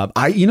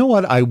 You know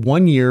what? I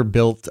one year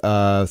built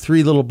 3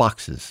 little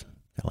boxes,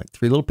 like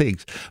 3 little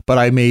pigs, but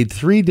I made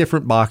 3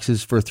 different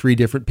boxes for 3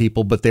 different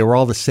people, but they were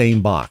all the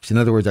same box. In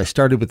other words, I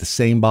started with the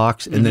same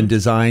box and then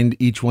designed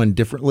each one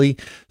differently.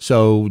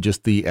 So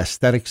just the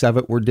aesthetics of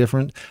it were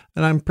different.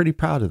 And I'm pretty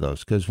proud of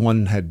those because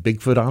one had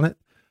Bigfoot on it.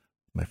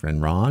 My friend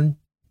Ron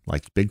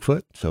likes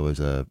Bigfoot. So it was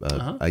a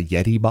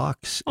Yeti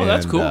box. Oh,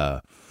 that's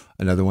cool.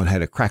 Another one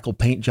had a crackle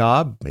paint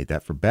job, made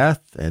that for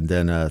Beth. And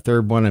then a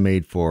third one I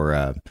made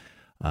for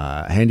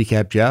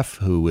handicapped Jeff,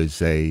 who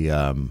was a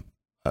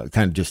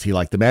kind of just, he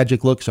liked the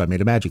magic look, so I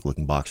made a magic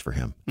looking box for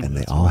him. And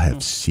they all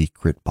have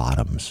secret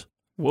bottoms.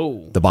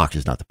 Whoa. The box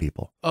is not the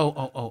people.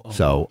 Oh.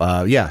 So,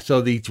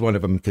 so each one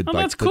of them could. Oh,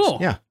 that's cool.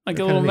 Yeah. Like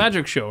a little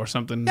magic show or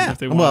something. Yeah. If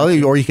they Well,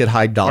 or you could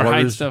hide dollars. Or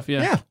hide stuff,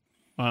 yeah. Yeah.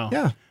 Wow.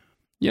 Yeah.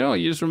 You know,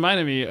 you just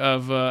reminded me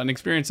of an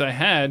experience I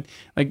had.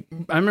 Like,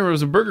 I remember it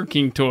was a Burger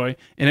King toy,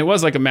 and it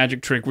was like a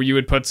magic trick where you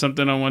would put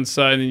something on one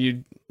side and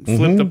you'd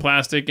flip the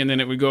plastic, and then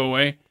it would go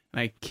away.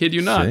 And I kid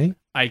you not. See?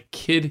 I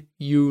kid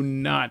you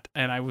not.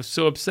 And I was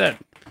so upset.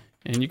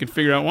 And you can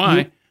figure out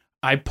why.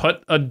 I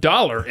put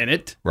 $1 in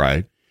it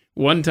Right.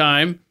 one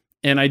time,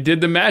 and I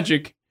did the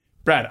magic.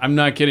 Brad, I'm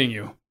not kidding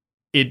you.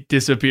 It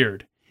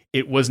disappeared.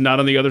 It was not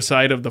on the other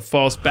side of the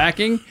false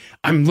backing.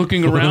 I'm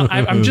looking around.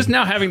 I'm just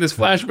now having this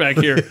flashback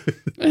here.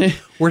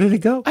 Where did it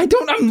go? I'm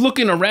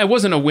looking around. It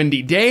wasn't a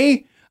windy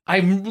day.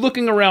 I'm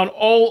looking around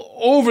all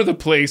over the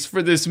place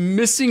for this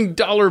missing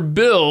dollar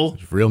bill.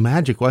 It was real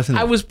magic, wasn't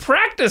it? I was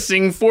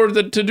practicing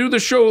to do the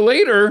show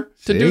later,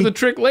 to do the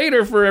trick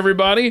later for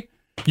everybody.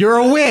 You're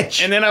a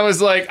witch. And then I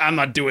was like, I'm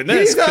not doing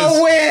this. He's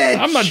a witch.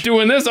 I'm not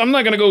doing this. I'm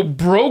not going to go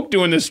broke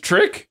doing this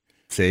trick.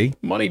 See?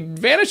 Money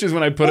vanishes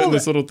when I put it in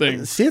this little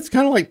thing. See, it's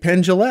kind of like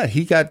Penn Jillette.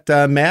 He got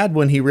mad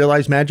when he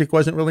realized magic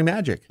wasn't really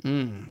magic.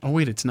 Oh,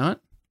 wait, it's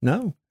not?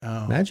 No.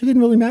 Oh. Magic isn't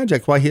really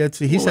magic. Why he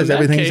says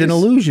everything's an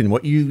illusion.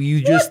 What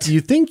you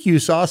think you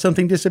saw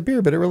something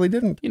disappear, but it really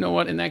didn't. You know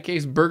what? In that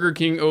case, Burger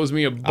King owes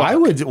me $1. I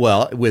would,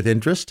 with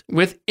interest.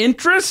 With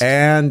interest?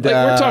 And like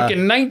we're talking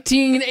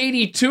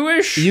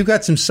 1982-ish? You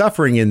got some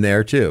suffering in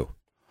there too.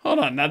 Hold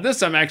on. Now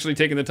this I'm actually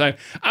taking the time.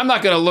 I'm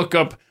not going to look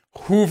up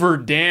Hoover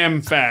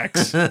Dam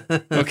facts.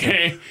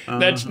 Okay?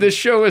 This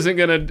show isn't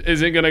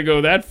gonna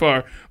go that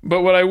far.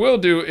 But what I will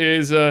do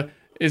is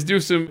do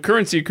some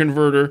currency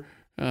converter.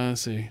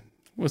 Let's see.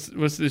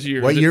 What's this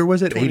year? What year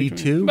was it?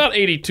 82? About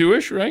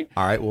 82-ish, right?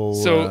 All right, well...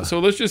 So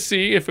let's just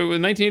see if it was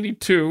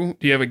 1982.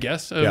 Do you have a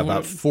guess? Yeah,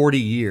 about 40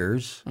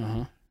 years.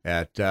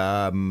 At,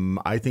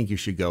 I think you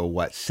should go,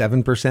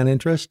 7%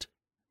 interest?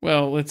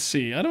 Well, let's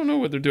see. I don't know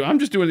what they're doing. I'm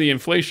just doing the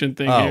inflation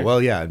thing here. Oh,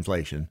 well, yeah,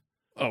 inflation.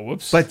 Oh,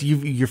 whoops. But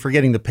you're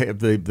forgetting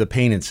the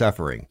pain and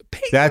suffering.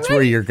 That's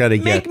where you're going to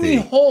get Make me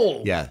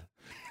whole. Yeah.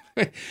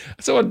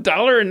 So $1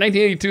 in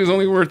 1982 is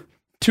only worth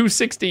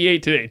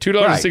 $2.68 today.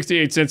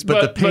 $2.68.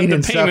 But the pain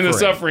and the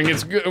suffering,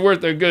 it's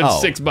worth a good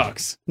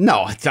 $6.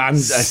 No, it's on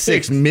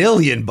 $6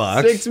 million.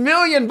 $6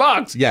 million.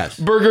 Yes.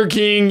 Burger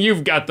King,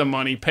 you've got the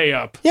money. Pay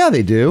up. Yeah,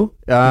 they do.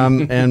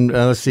 And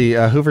let's see.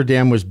 Hoover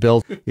Dam was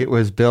built. It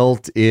was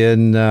built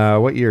in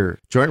what year?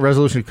 Joint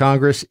Resolution of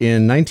Congress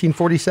in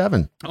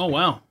 1947. Oh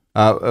wow.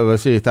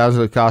 Let's see,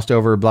 $1,000 cost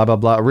over, blah, blah,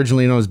 blah.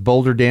 Originally known as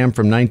Boulder Dam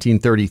from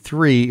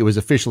 1933. It was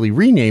officially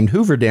renamed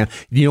Hoover Dam.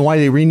 Do you know why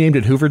they renamed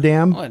it Hoover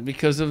Dam? What?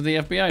 Because of the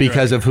FBI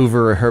Because director. of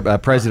Hoover,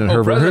 President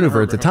Herbert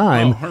Hoover at the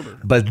time.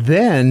 But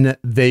then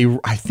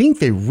I think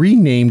they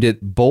renamed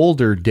it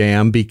Boulder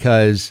Dam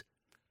because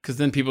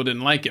then people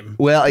didn't like him.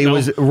 Well, it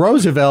was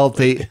Roosevelt.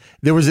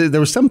 There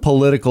was some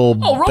political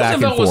back and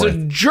Roosevelt forth. was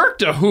a jerk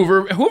to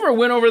Hoover. Hoover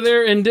went over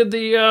there and did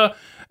the...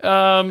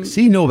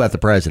 See, you know about the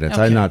presidents.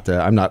 Okay.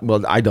 I'm not.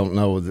 Well, I don't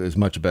know as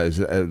much about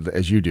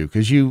as you do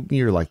because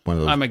you're like one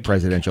of those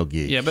presidential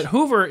geeks. Yeah, but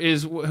Hoover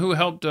is who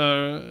helped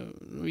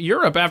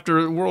Europe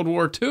after World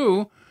War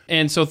II,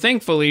 and so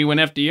thankfully, when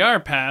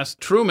FDR passed,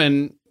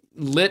 Truman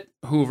let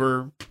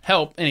Hoover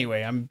help.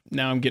 Anyway, I'm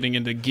getting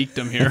into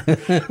geekdom here,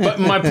 but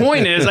my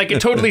point is, I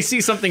could totally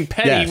see something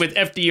petty with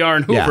FDR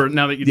and Hoover.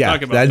 Now that you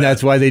talk about that,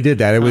 that's why they did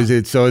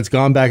that. So it's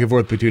gone back and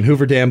forth between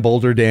Hoover Dam,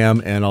 Boulder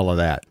Dam, and all of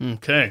that.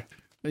 Okay.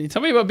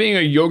 Tell me about being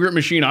a yogurt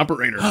machine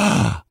operator.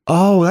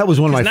 Oh, that was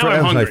one of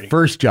my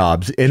first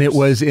jobs, and it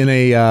was in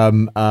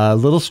a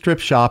little strip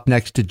shop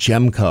next to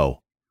Gemco.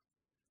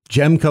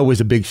 Gemco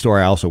was a big store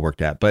I also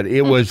worked at, but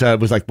it was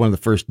like one of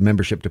the first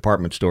membership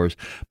department stores.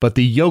 But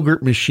the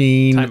yogurt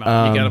machine... Time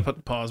out. You got to put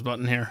the pause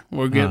button here.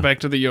 We'll get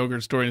back to the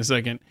yogurt story in a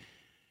second.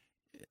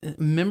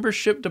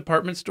 membership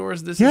department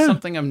stores. This Yeah. is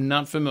something I'm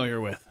not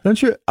familiar with.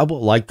 Don't you?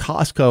 Like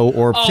Costco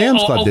or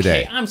Sam's Club okay.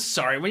 today. I'm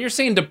sorry. When you're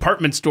saying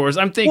department stores,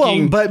 I'm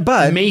thinking but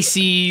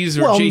Macy's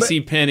or well,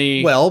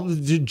 JCPenney. Well,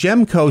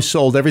 Gemco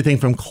sold everything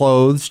from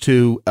clothes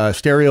to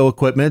stereo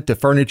equipment to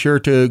furniture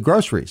to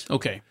groceries.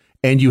 Okay.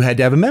 And you had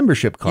to have a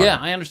membership card. Yeah,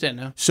 I understand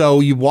now. So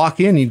you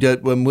walk in,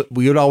 when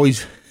we would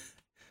always,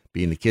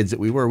 being the kids that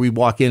we were, we'd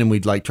walk in and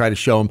we'd like try to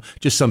show them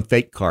just some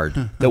fake card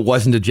that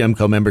wasn't a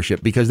Gemco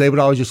membership, because they would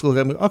always just look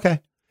at me, okay.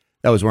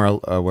 That was where I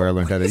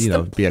learned how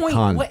to, be a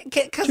con.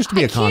 Just to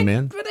be a con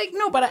man.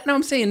 But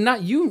I'm saying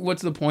not you.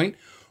 What's the point?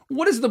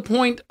 What is the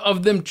point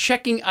of them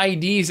checking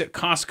IDs at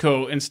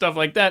Costco and stuff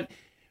like that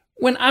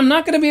when I'm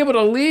not going to be able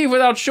to leave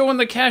without showing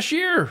the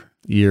cashier?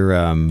 You're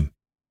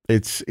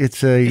it's an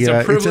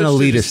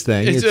elitist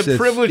thing. It's a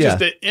privilege just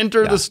to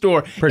enter the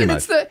store. Pretty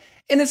much.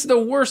 It's the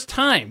worst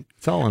time.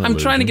 It's all an I'm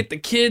trying to illusion. get the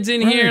kids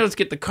in here. Let's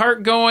get the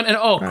cart going. And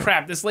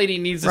crap, this lady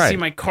needs to see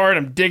my cart.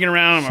 I'm digging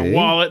around in my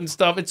wallet and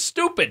stuff. It's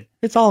stupid.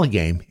 It's all a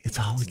game. It's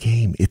all a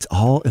game. It's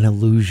all an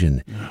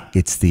illusion.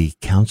 It's the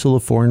Council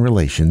of Foreign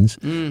Relations,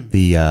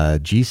 the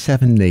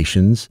G7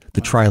 nations,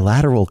 the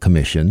Trilateral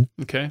Commission.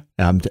 Okay.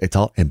 It's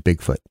all, and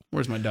Bigfoot.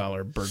 Where's my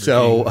dollar Burger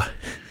So, King?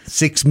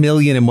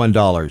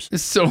 $6,000,001.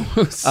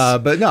 So,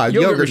 but no,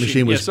 yogurt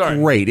machine was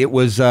great. It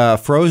was a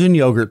frozen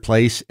yogurt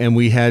place, and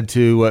we had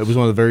to. It was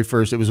one of the very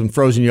first. It was when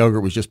frozen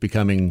yogurt was just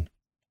becoming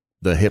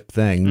the hip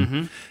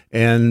thing,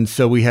 and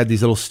so we had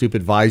these little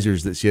stupid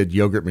visors that said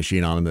yogurt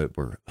machine on them that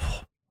were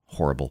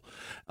horrible,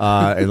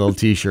 and little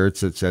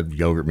T-shirts that said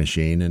yogurt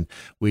machine, and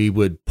we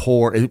would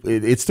pour.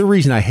 It's the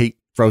reason I hate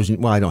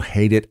frozen. Well, I don't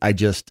hate it.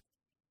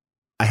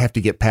 I have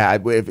to get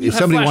past. If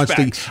somebody wants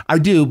to, I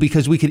do,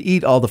 because we could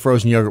eat all the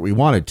frozen yogurt we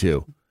wanted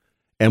to.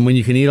 And when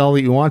you can eat all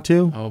that you want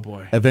to, oh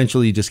boy,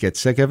 eventually you just get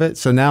sick of it.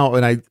 So now,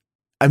 and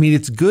I mean,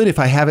 it's good if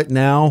I have it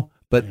now,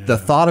 but the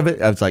thought of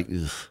it, I was like,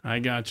 ugh. I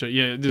gotcha.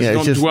 Yeah,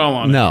 don't dwell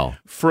on it. No.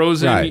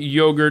 Frozen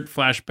yogurt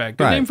flashback.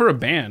 Good name for a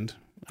band.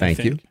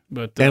 Thank you.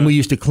 But and we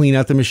used to clean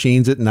out the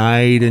machines at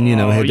night, and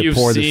had to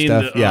pour the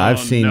stuff. I've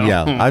seen. No.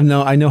 Yeah,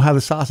 I know how the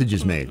sausage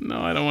is made.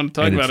 No, I don't want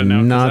to talk about it now.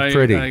 Not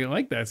pretty. I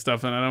like that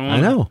stuff, and I don't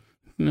want. I know.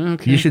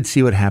 Okay. You should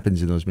see what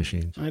happens in those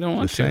machines. I don't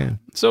want to.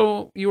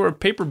 So you were a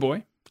paper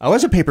boy. I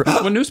was a paper.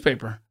 What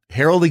newspaper?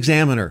 Herald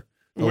Examiner.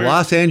 The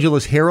Los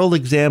Angeles Herald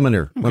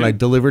Examiner. When I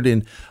delivered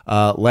in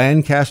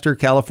Lancaster,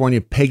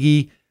 California,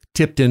 Peggy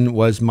Tipton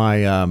was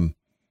my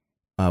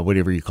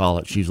whatever you call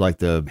it. She's like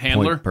the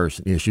handler point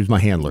person. Yeah, she was my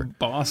handler.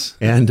 Boss.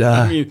 And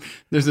I mean,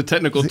 there's a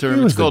technical term.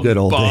 It was it's called the good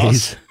old boss.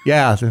 days.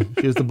 Yeah, she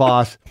was the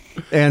boss.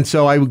 And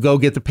so I would go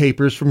get the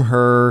papers from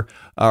her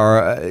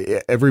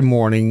every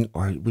morning.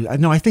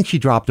 I think she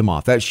dropped them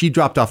off. She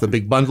dropped off the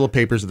big bundle of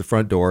papers at the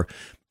front door.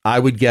 I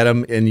would get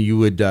them, and you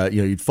would,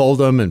 you'd fold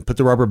them and put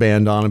the rubber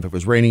band on them. If it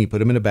was raining, you put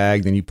them in a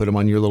bag. Then you put them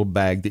on your little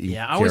bag that you.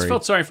 Yeah, I always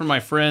felt sorry for my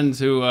friends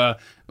who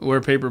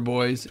were paper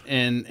boys,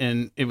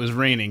 and it was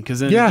raining, because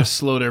then it just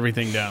slowed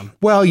everything down.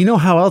 Well, you know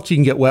how else you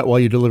can get wet while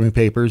you're delivering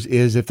papers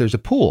is if there's a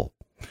pool.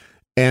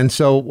 And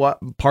so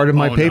part of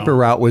my paper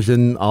route was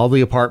in all the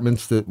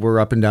apartments that were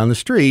up and down the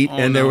street,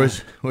 and there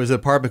was an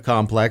apartment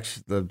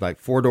complex, like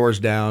 4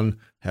 doors down,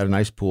 had a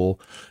nice pool,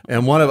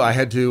 and I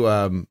had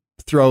to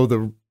throw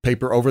the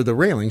paper over the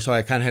railing, so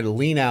I kind of had to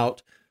lean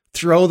out,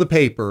 throw the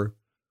paper,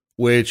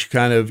 which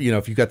kind of,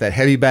 if you've got that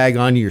heavy bag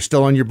on you, you're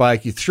still on your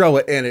bike, you throw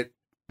it, and it,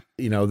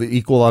 the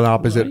equal and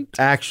opposite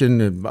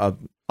action and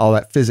all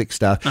that physics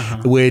stuff,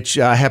 which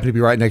happened to be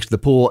right next to the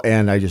pool,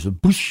 and I just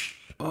boosh.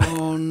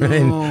 Oh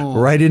no!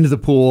 Right into the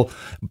pool,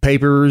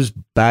 papers,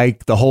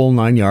 bike, the whole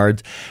 9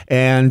 yards,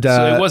 and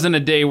so it wasn't a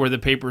day where the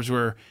papers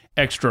were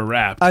extra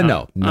wrapped.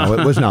 No,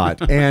 it was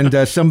not.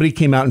 And somebody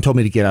came out and told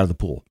me to get out of the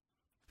pool.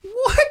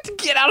 What?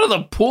 Get out of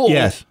the pool?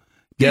 Yes.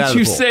 Did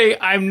you say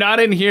I'm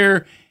not in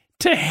here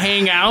to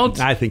hang out?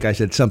 I think I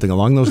said something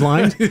along those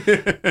lines.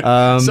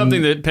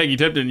 Something that Peggy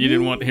Tipton you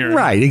didn't want hearing.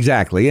 Right,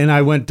 exactly. And I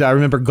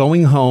remember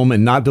going home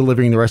and not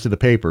delivering the rest of the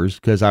papers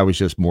because I was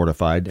just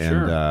mortified.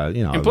 Sure. And,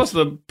 and plus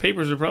the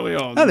papers are probably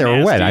all they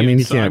were wet. I mean,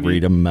 you soggy. can't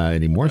read them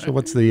anymore. So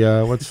what's the...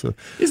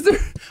 Is there...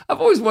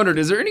 I've always wondered,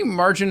 is there any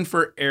margin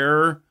for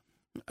error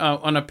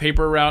on a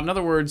paper route? In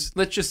other words,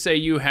 let's just say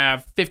you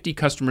have 50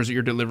 customers that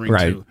you're delivering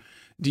to.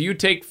 Do you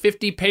take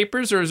 50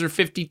 papers, or is there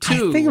 52?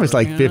 I think it was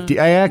like 50.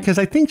 Yeah, because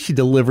I think she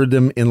delivered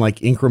them in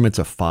like increments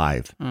of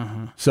 5.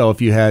 So if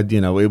you had,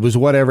 it was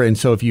whatever. And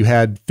so if you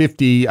had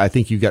 50, I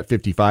think you got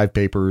 55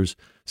 papers,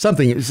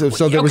 something.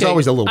 So there was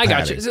always a little padding. I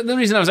got you. So the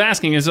reason I was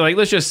asking is, like,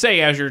 let's just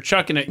say as you're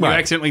chucking it, you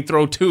accidentally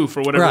throw 2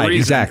 for whatever reason.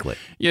 Exactly.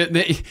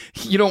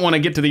 You don't want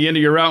to get to the end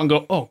of your route and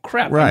go, oh,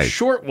 crap, I'm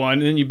short one.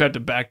 And then you bet to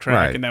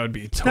backtrack, and that would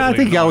be totally I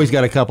think you always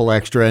got a couple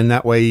extra, and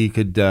that way you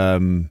could,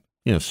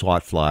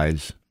 swat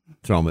flies.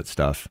 Throw them at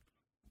stuff.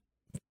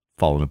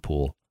 Fall in a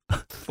pool.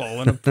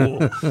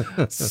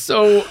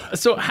 So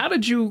how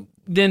did you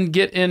then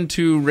get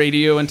into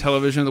radio and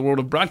television, the world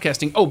of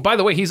broadcasting? Oh, by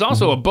the way, he's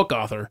also a book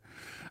author.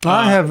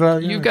 I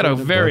have. You've got a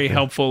very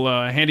helpful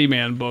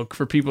handyman book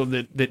for people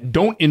that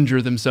don't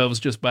injure themselves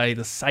just by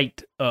the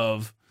sight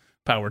of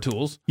power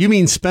tools. You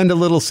mean Spend a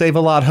Little, Save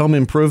a Lot Home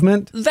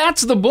Improvement?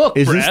 That's the book,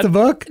 Is Brad. this the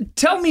book?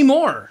 Tell me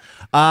more.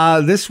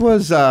 This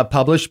was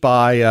published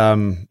by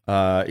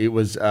it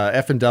was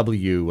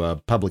F&W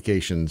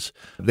Publications.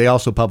 They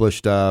also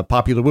published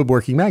Popular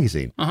Woodworking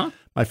Magazine. Uh-huh.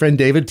 My friend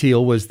David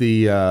Teal was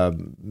the.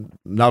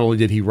 Not only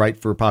did he write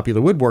for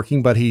Popular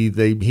Woodworking, but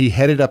he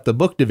headed up the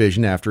book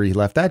division after he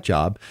left that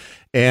job,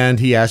 and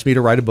he asked me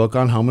to write a book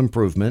on home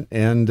improvement,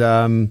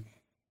 and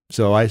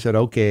so I said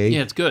okay.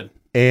 Yeah, it's good.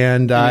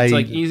 And it's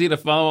like easy to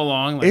follow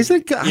along. Like is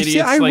it?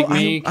 Idiots like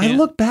me I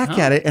look back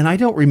at it and I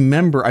don't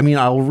remember. I mean,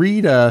 I'll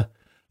read a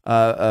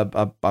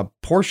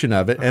portion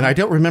of it, and I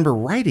don't remember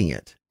writing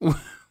it.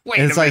 Wait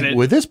and it's a like, minute.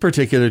 with this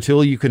particular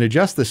tool, you can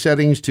adjust the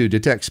settings to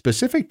detect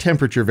specific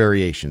temperature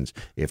variations.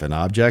 If an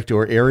object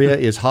or area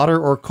is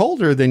hotter or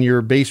colder than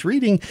your base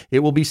reading, it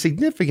will be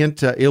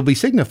significant. It'll be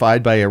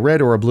signified by a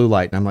red or a blue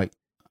light. And I'm like,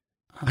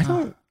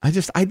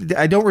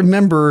 I don't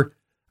remember.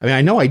 I mean,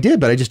 I know I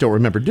did, but I just don't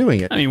remember doing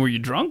it. I mean, were you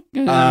drunk?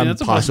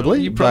 That's possibly,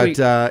 you probably,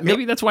 but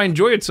maybe that's why I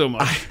enjoy it so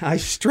much. I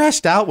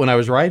stressed out when I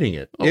was writing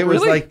it. Oh, it was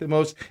really? like the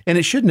most, and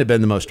it shouldn't have been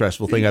the most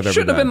stressful thing I've ever done.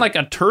 Should have been like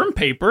a term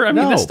paper. I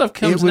mean, No, that stuff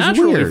comes it was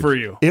naturally weird. for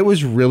you. It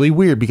was really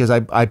weird because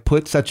I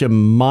put such a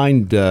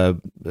mind.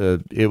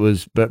 It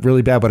was but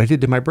really bad what I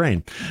did to my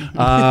brain when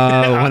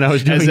I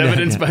was doing As that.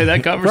 evidenced by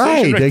that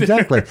conversation. Right, there.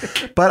 exactly.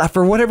 But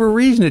for whatever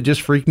reason, it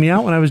just freaked me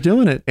out when I was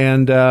doing it,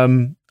 and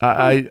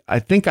I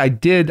think I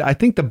did. I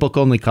think the book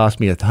only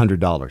cost me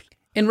 $100.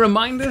 And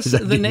remind us the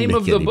didn't name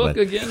of make the any book money.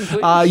 again,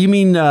 please. You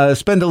mean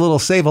Spend a Little,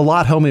 Save a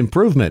Lot Home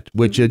Improvement,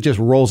 which just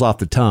rolls off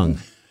the tongue.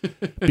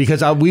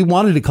 Because we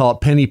wanted to call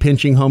it Penny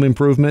Pinching Home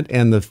Improvement,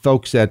 and the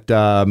folks at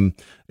a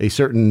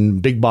certain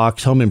big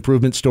box home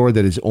improvement store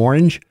that is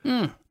orange,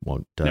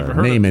 won't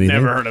name anything.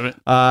 Never heard of it.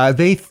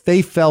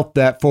 They felt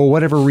that for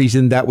whatever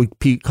reason that would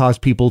cause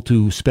people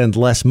to spend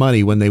less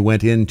money when they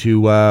went in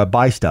to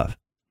buy stuff.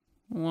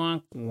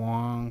 Wonk,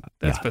 wonk.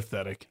 That's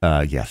pathetic.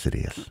 Yes, it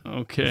is.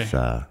 Okay. It's,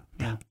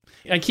 Yeah.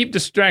 I keep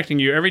distracting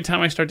you every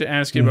time I start to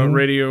ask you about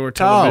radio or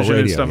television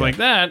and radio, stuff yeah. like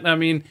that. I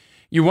mean,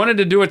 you wanted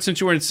to do it since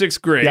you were in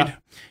 6th grade. Yeah.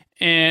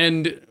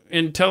 And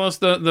tell us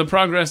the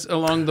progress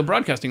along the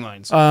broadcasting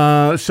lines.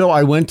 So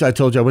I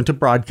told you I went to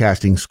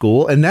broadcasting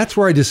school, and that's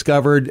where I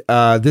discovered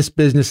this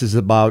business is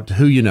about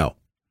who you know.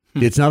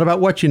 It's not about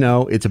what you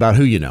know, it's about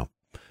who you know.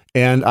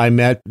 And I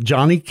met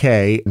Johnny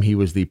Kay. He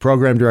was the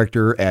program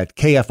director at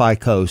KFI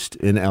Coast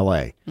in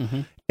LA.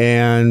 Mm-hmm.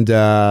 And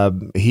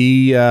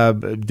he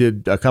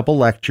did a couple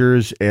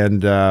lectures,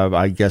 and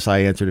I guess I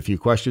answered a few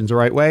questions the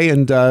right way.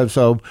 And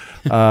so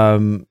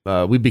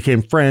we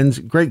became friends.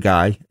 Great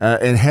guy,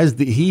 and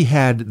he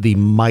had the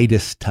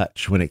Midas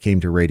touch when it came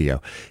to radio.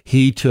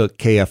 He took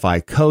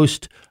KFI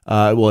Coast.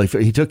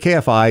 He took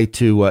KFI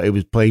to it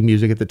was playing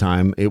music at the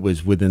time. It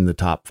was within the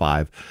top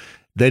 5.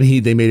 Then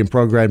they made him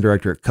program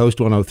director at Coast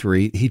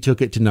 103. He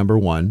took it to number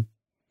 1.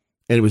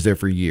 And it was there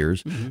for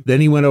years. Mm-hmm.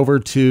 Then he went over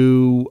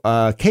to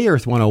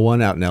K-Earth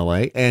 101 out in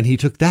LA, and he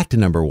took that to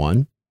number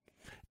 1.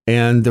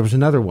 And there was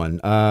another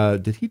one.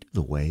 Did he do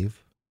The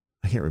Wave?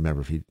 I can't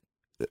remember if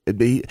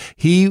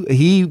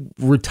he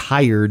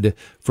retired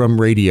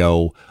from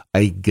radio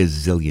a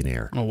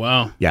gazillionaire. Oh,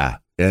 wow. Yeah.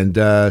 And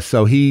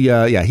so he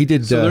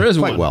did So there is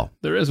quite one. well.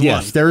 There is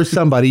yes, one. there is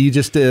somebody. You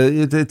just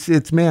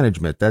it's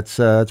management. That's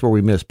where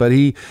we miss. But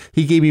he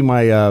gave me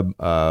my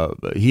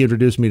he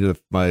introduced me to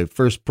my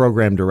first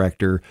program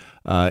director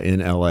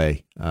in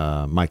L.A.,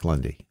 Mike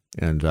Lundy,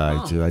 and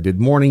I did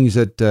mornings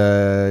at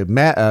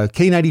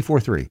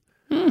K94.3,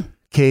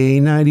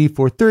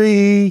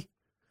 K94.3,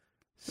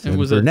 San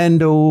was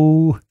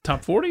Fernando.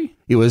 Top 40?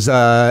 It was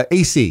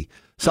AC,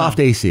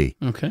 soft AC.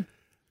 Okay.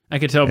 I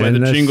could tell by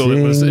And the I jingle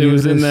it was sing in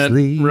to that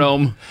sleep.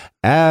 realm.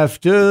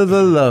 After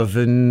the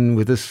lovin'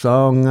 with a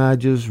song I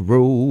just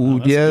wrote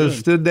that's good.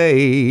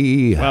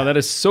 yesterday. Wow, that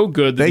is so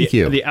good. That Thank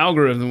you. The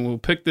algorithm will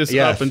pick this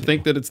Yes. up and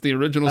think that it's the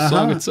original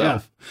song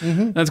itself. yeah.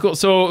 Mm-hmm. That's cool.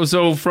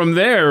 So from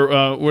there,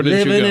 where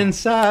did you Living go?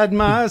 inside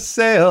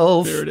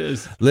myself. There it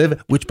is.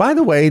 Which, by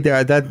the way,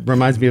 that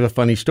reminds me of a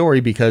funny story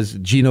because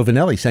Gino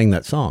Vanelli sang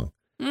that song.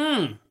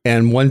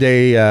 And one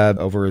day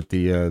over at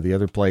the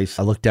other place,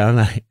 I looked down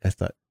and I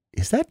thought,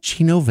 is that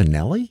Gino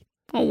Vanelli?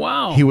 Oh,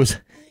 wow. He was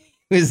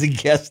a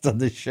guest on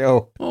the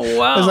show. Oh,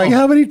 wow. I was like,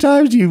 how many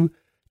times do you...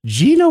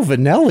 Gino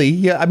Vanelli?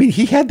 Yeah, I mean,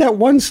 he had that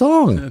one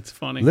song. That's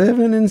funny.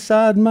 Living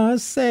inside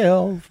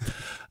myself.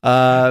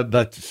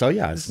 But so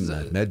yeah, I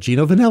met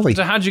Gino Vanelli.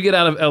 So how'd you get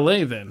out of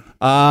LA then?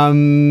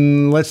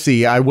 Let's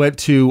see. I went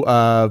to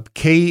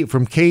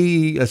KGIL.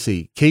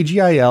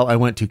 I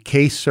went to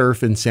K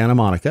Surf in Santa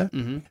Monica.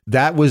 Mm-hmm.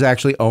 That was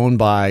actually owned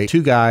by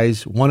 2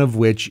 guys, one of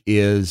which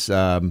is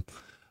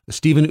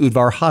Stephen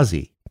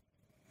Udvar-Hazy.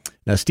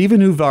 Now,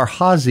 Stephen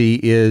Udvar-Hazy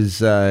is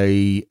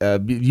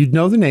you'd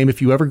know the name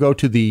if you ever go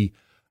to the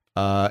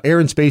Air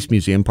and Space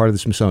Museum, part of the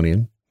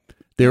Smithsonian.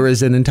 There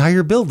is an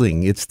entire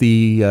building. It's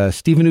the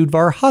Stephen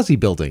Udvar-Hazy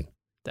building.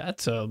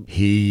 That's a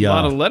He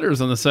lot of letters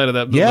on the side of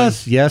that building.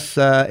 yes,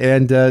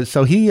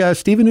 so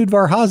Stephen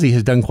Udvar-Hazy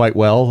has done quite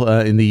well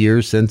in the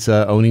years since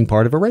owning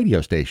part of a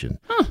radio station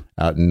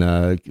out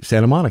in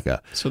Santa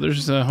Monica. So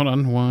there's hold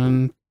on,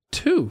 1,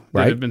 2 that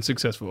Right. have been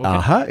successful.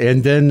 Okay.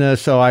 And then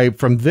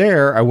from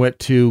there I went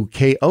to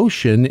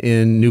K-Ocean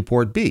in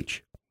Newport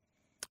Beach.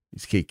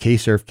 It's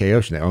K-Surf,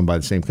 K-Ocean. They're owned by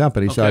the same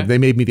company. So Okay. they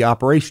made me the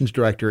operations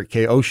director at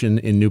K-Ocean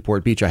in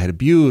Newport Beach. I had a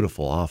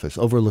beautiful office,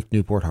 overlooked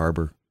Newport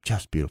Harbor.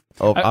 Just beautiful.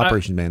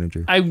 Operations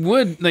manager. I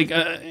would, like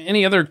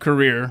any other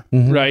career,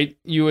 right?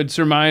 You would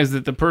surmise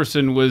that the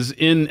person was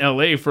in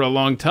LA for a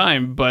long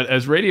time, but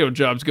as radio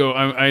jobs go,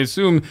 I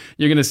assume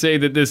you're going to say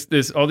that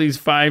this all these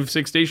 5,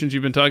 6 stations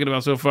you've been talking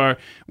about so far,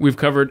 we've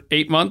covered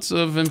 8 months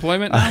of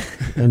employment now?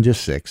 And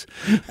just 6.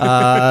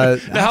 Now,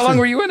 how long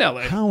were you in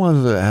LA? How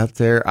was it out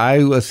there? I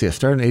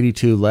started in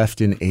 82,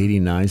 left in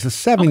 89. So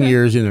 7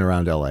 years in and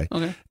around LA.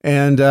 Okay.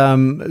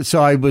 And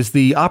so I was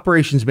the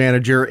operations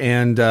manager.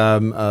 And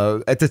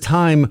at the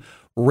time,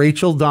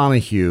 Rachel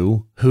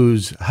Donahue,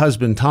 whose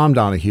husband, Tom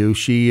Donahue,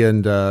 she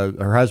and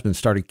her husband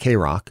started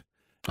K-Rock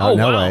out in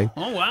LA.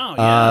 Oh, wow.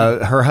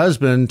 Yeah. Her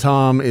husband,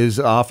 Tom, is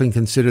often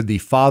considered the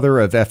father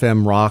of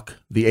FM rock,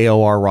 the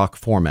AOR rock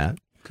format.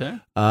 Okay.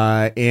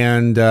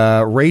 And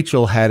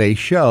Rachel had a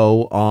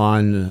show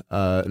on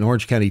an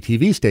Orange County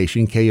TV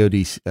station,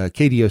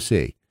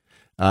 KDOC,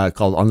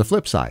 called On the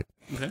Flip Side.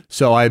 Okay.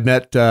 So I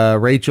met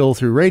Rachel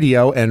through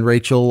radio, and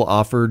Rachel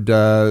offered,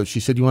 she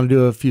said, "You want to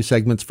do a few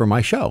segments for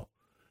my show?"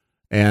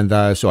 And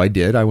so I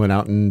did. I went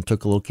out and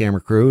took a little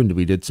camera crew, and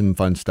we did some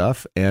fun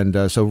stuff.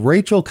 And so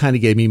Rachel kind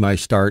of gave me my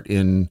start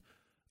in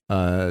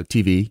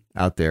TV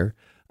out there.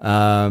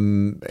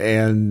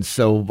 And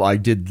so I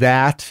did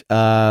that,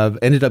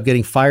 ended up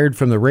getting fired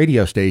from the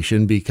radio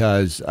station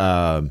because,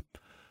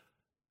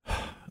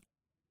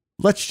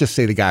 let's just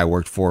say the guy I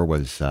worked for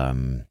was,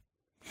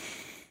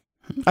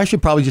 I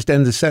should probably just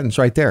end the sentence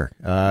right there.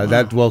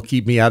 That will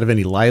keep me out of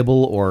any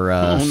libel or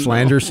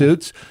slander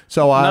suits.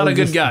 So Not a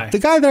good guy. The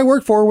guy that I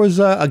worked for was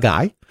a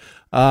guy.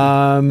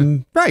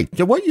 Right.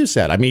 What you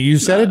said. I mean, you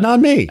said it,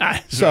 not me.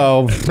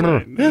 So,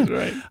 That's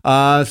right.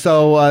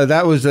 so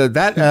that was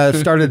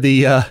started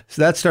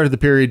the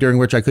period during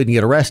which I couldn't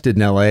get arrested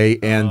in LA,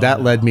 and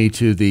that led me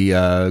to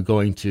the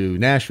going to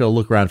Nashville,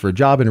 look around for a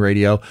job in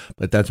radio.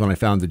 But that's when I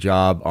found the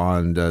job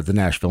on the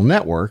Nashville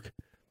network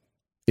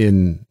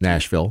in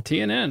Nashville.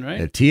 TNN, right?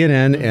 At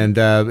TNN, and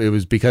it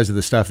was because of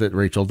the stuff that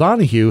Rachel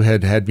Donahue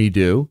had me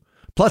do.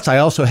 Plus, I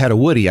also had a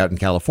Woody out in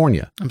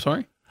California. I'm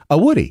sorry? A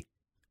Woody.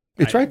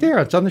 It's right there.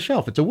 It's on the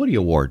shelf. It's a Woody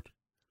Award.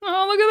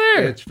 Oh, look at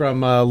there. It's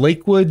from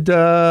Lakewood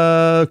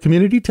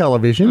Community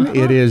Television.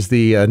 It is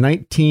the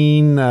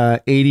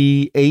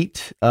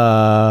 1988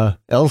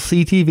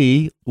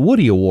 LCTV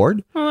Woody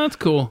Award. Oh, that's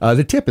cool.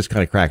 The tip is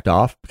kind of cracked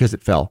off because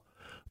it fell.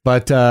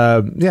 But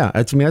yeah,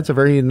 it's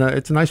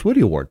a nice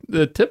Woody Award.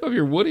 The tip of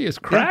your Woody is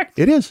cracked?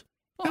 Yeah, it is.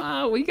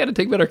 Well, you got to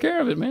take better care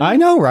of it, man. I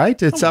know,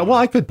 right? It's well,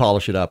 I could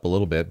polish it up a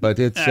little bit, but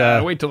it's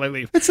wait till I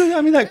leave. it's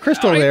that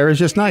crystal there is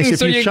just nice.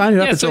 If you shine it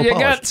up, it's all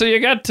polished. So you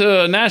got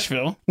to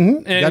Nashville.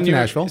 Got to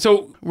Nashville.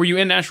 So were you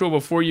in Nashville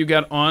before you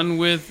got on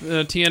with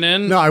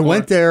TNN? No, I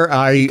went there.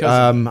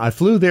 I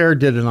flew there,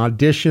 did an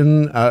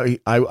audition.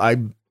 I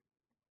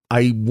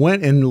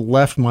went and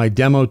left my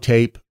demo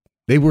tape.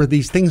 They were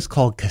these things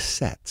called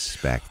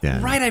cassettes back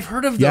then. Right, I've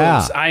heard of those.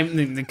 Yeah.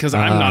 Because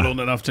I'm not old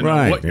enough to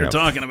know what you're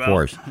talking about. Of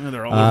course.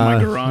 They're all over my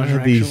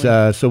garage, these,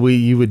 actually.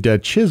 you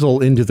would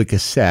chisel into the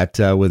cassette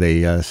with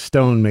a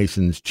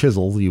stonemason's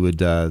chisel. You would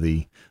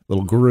the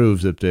little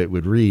grooves that it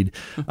would read.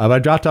 I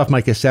dropped off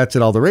my cassettes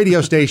at all the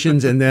radio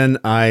stations, and then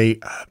I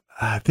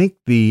think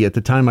at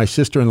the time my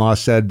sister-in-law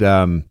said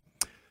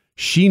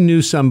she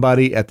knew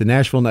somebody at the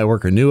Nashville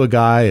network, or knew a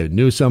guy, or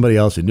knew somebody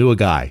else, who knew a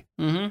guy.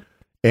 Mm-hmm.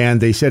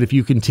 And they said, if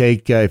you can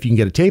get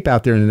a tape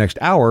out there in the next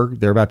hour,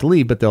 they're about to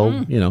leave, but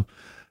they'll,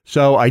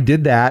 So I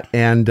did that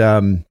and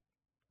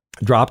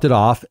dropped it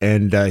off.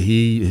 And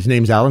his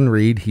name's Alan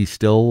Reed. He's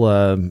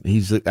still,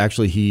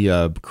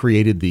 he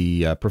created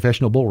the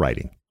Professional Bull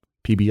Riding,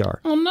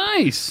 PBR. Oh,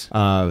 nice.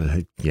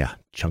 Yeah,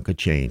 chunk of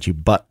change.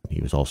 But he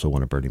was also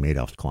one of Bernie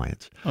Madoff's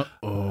clients.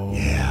 Uh-oh.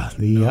 Yeah,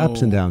 the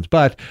ups and downs.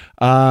 But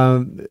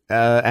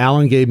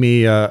Alan gave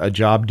me a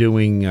job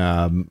doing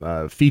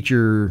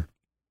feature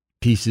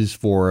pieces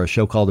for a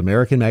show called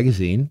American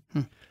Magazine.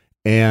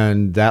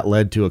 And that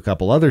led to a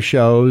couple other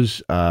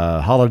shows,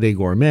 Holiday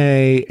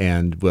Gourmet,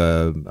 and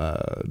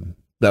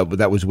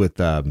that was with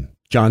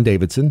John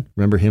Davidson.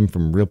 Remember him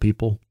from Real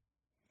People?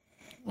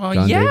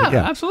 Well, yeah,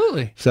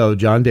 absolutely. So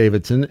John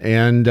Davidson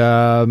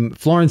and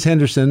Florence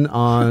Henderson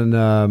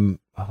on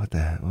what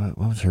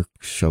was her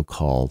show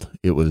called?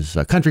 It was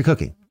Country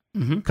Cooking,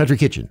 Country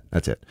Kitchen.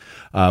 That's it,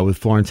 with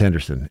Florence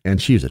Henderson,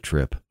 and she's a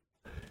trip.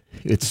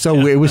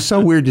 It was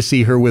so weird to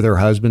see her with her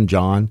husband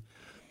John,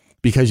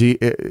 because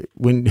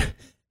when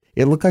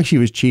it looked like she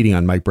was cheating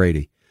on Mike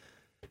Brady,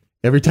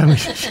 Every time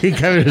she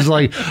comes, it's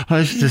like, oh,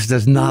 this just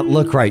does not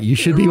look right. You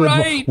should be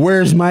Right. with,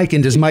 where's Mike?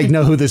 And does Mike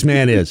know who this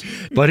man is?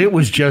 But it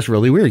was just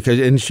really weird.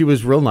 And she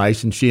was real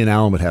nice, and she and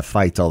Alan would have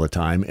fights all the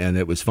time. And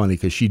it was funny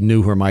because she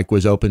knew her mic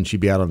was open. She'd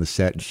be out on the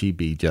set, and she'd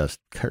be just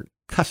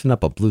cussing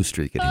up a blue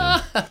streak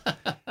at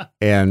him.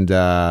 And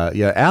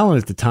Alan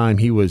at the time,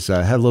 he was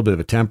had a little bit of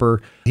a temper.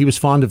 He was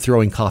fond of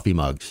throwing coffee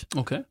mugs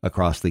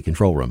across the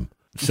control room.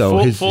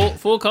 So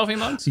full coffee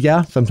mugs?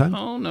 Yeah, sometimes.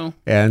 Oh, no.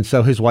 And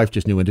so his wife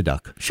just knew when to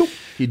duck.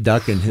 He'd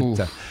duck and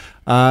hit.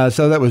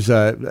 So that was,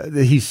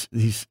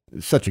 he's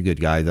such a good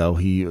guy, though.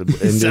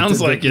 Sounds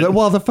like it.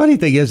 Well, the funny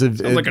thing is,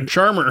 Sounds like a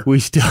charmer. we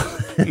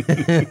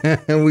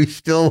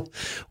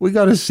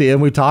go to see him.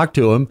 We talk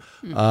to him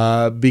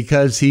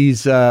because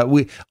he's, all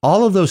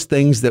of those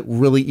things that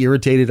really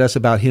irritated us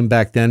about him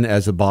back then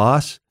as a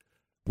boss,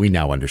 we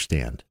now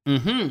understand.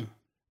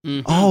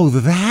 Oh,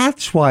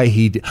 that's why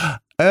he did.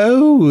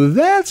 Oh,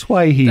 that's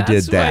why he did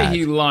that. That's why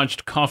he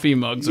launched coffee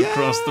mugs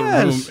across the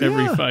room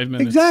every 5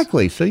 minutes.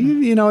 Exactly. So,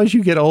 you know, as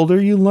you get older,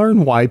 you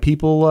learn why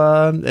people,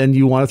 and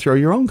you want to throw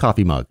your own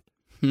coffee mug.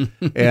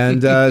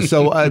 And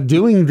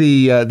doing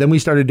then we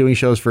started doing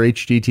shows for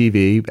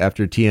HGTV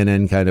after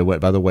TNN kind of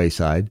went by the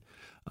wayside.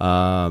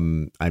 I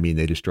mean,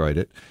 they destroyed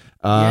it.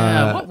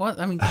 What?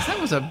 I mean, that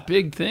was a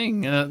big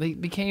thing. They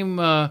became,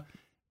 was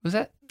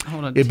that,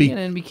 hold on,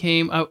 TNN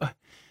became...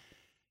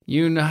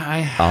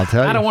 I'll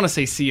tell you. I don't want to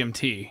say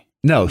CMT.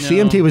 No,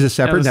 CMT was a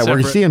separate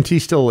network. CMT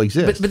still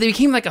exists. But they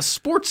became like a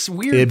sports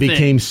weird thing. It thing.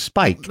 became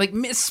Spike. Like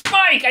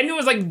Spike. I knew it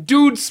was like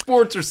Dude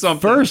Sports or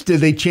something. First,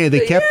 they kept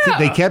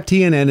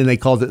TNN and they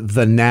called it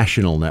the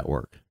National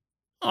Network.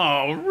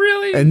 Oh,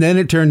 really? And then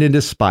it turned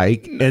into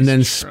Spike. And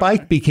then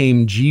Spike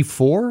became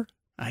G4.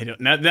 I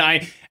don't know.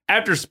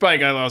 After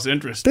Spike, I lost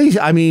interest.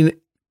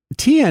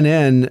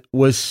 TNN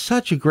was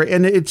such a great,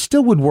 and it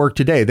still would work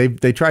today.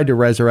 They tried to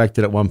resurrect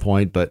it at one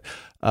point, but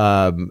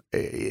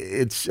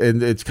it's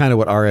kind of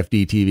what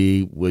RFD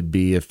TV would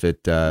be if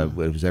it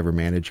was ever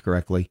managed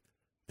correctly.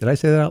 Did I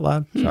say that out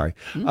loud? Sorry.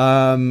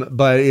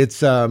 But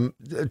it's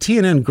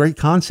TNN, great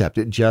concept.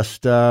 It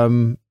just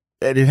it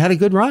had a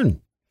good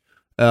run.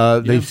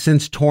 They've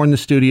since torn the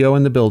studio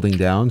and the building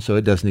down, so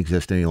it doesn't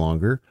exist any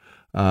longer.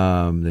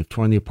 They've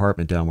torn the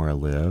apartment down where I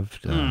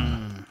lived.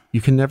 You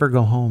can never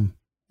go home.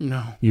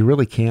 No. You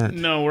really can't.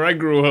 No, where I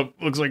grew up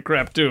looks like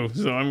crap too,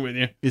 so I'm with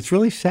you. It's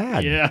really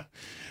sad. Yeah.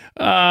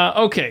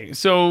 Okay,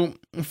 so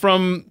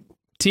from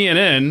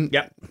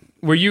TNN,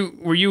 were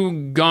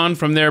you gone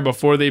from there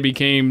before they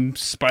became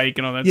Spike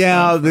and all that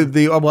stuff?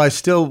 Yeah, I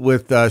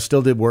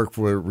still did work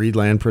for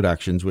Reedland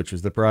Productions, which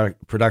was the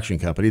production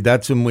company.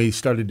 That's when we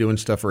started doing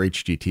stuff for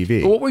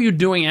HGTV. But what were you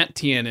doing at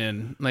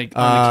TNN, like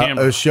on the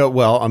camera? A show,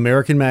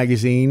 American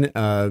Magazine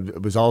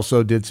was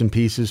also did some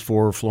pieces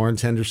for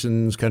Florence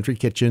Henderson's Country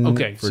Kitchen.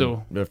 Okay,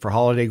 for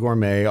Holiday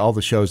Gourmet, all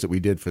the shows that we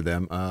did for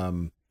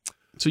them.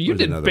 So you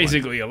did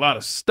basically a lot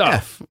of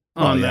stuff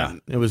on that.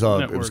 It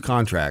was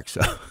contracts.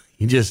 So.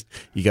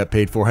 You got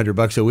paid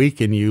 $400 a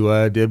week and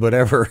you did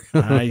whatever.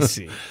 I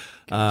see.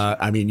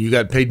 You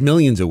got paid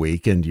millions a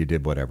week and you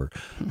did whatever.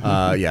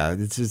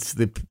 It's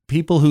the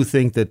people who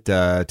think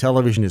that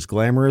television is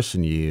glamorous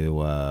and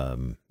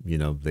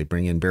they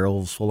bring in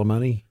barrels full of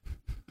money.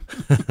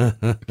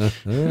 That's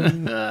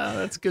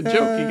a good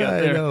joke you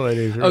got there. I know it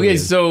is. Really okay,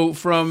 is. so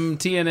from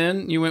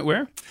TNN, you went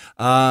where?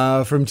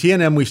 From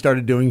TNN, we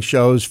started doing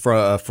shows for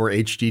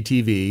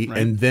HGTV, right.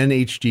 And then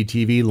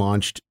HGTV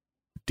launched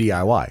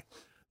DIY.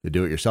 The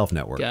Do-It-Yourself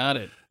Network. Got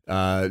it.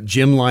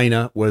 Jim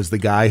Lina was the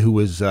guy who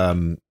was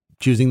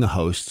choosing the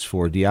hosts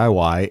for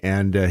DIY,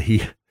 and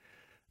he,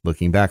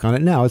 looking back on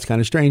it now, it's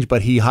kind of strange,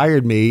 but he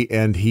hired me,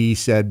 and he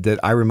said that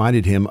I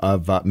reminded him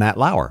of Matt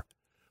Lauer,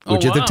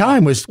 which at the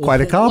time was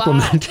quite a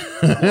compliment.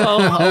 Wow.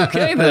 Well,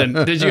 okay then.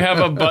 Did you have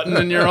a button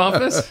in your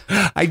office?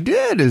 I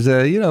did.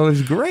 It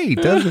was great.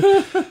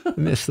 I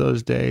miss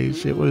those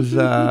days. It was,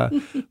 so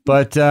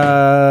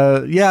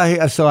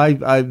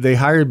they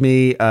hired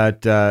me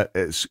at,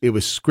 it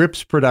was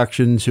Scripps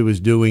Productions who was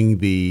doing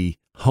the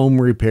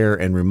home repair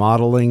and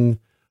remodeling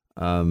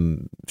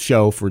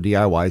show for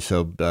DIY.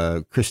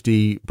 So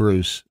Christy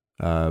Bruce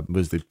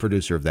was the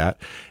producer of that.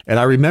 And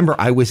I remember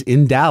I was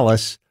in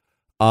Dallas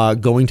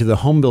going to the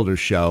Home Builders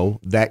show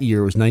that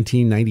year. It was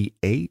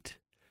 1998.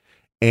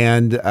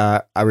 And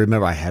I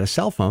remember I had a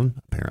cell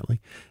phone,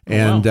 apparently.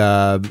 And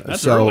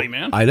that's early,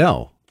 man. I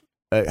know.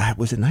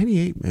 Was it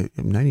 98,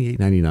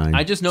 99?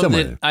 I just know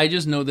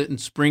that in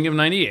spring of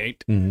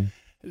 98,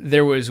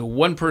 there was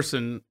one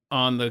person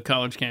on the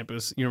college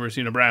campus,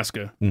 University of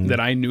Nebraska, that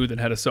I knew that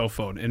had a cell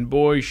phone. And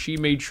boy, she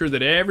made sure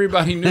that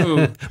everybody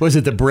knew. Was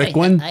it the brick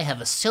one? I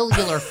have a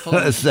cellular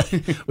phone.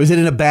 Was it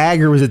in a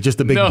bag or was it just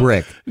a big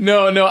brick?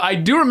 No. I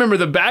do remember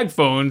the bag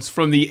phones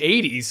from the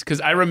 80s because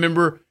I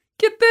remember,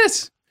 get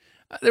this,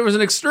 there was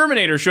an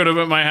exterminator showed up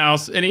at my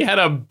house and he had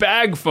a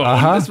bag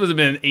phone. This would have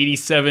been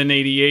 87,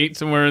 88,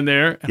 somewhere in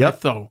there. And I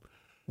thought,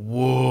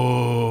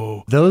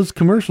 Whoa. Those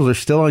commercials are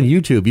still on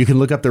YouTube. You can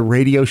look up the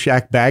Radio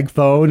Shack bag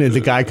phone, and the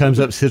guy comes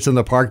up, sits on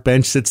the park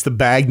bench, sits the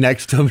bag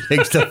next to him,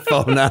 takes the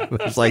phone out.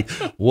 It's like,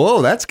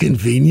 whoa, that's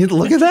convenient.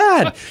 Look at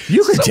that.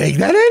 You can take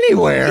that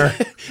anywhere.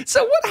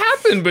 So what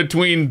happened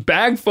between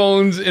bag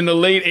phones in the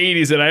late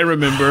 80s that I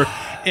remember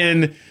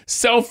and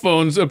cell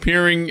phones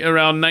appearing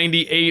around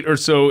 98 or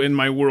so in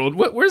my world?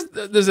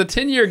 There's a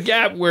 10-year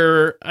gap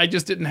where I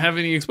just didn't have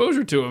any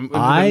exposure to them. Did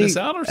I miss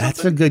out or something?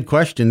 That's a good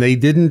question. They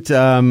didn't.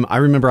 I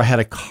remember I had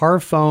a car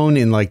phone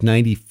in like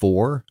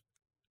 94,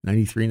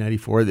 93,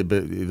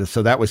 94.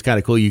 So that was kind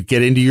of cool. You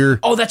get into your...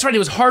 Oh, that's right. It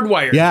was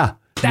hardwired. Yeah.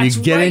 That's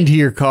you get right. into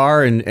your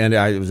car, and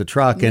it was a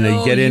truck, and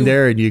you get in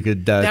there, and you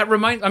could...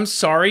 I'm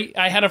sorry.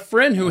 I had a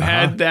friend who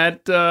had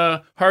that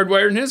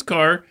hardwired in his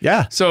car.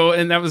 Yeah. So,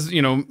 and that was,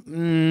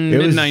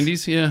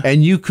 mid-90s, yeah.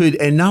 And you could,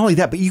 and not only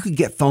that, but you could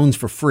get phones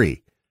for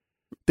free.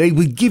 They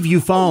would give you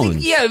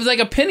phones. Yeah, it was like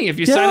a penny if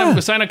you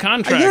sign a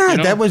contract. Yeah, you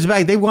know? that was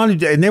back. They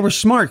wanted to, and they were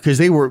smart because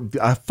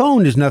a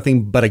phone is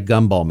nothing but a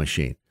gumball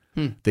machine.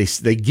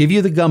 They give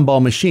you the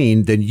gumball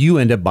machine, then you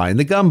end up buying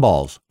the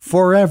gumballs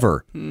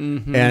forever.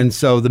 Mm-hmm. And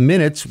so the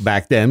minutes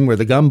back then were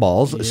the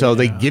gumballs. Yeah. So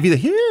they give you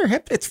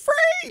it's free.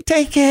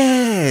 Take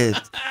it.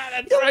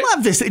 You'll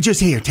love this. Just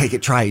here, take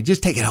it, try it.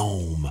 Just take it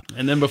home.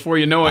 And then before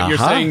you know it, you're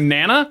saying,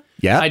 Nana,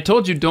 I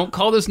told you don't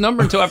call this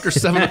number until after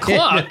 7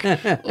 o'clock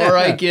or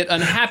I get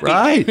unhappy.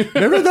 Right.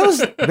 Remember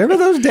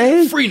those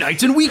days? Free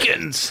nights and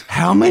weekends.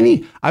 How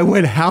many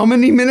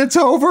minutes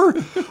over?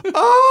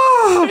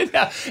 Oh!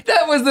 Yeah,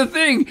 that was the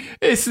thing.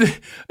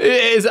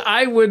 Is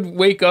I would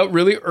wake up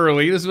really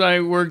early. This is when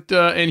I worked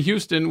in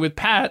Houston with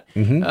Pat.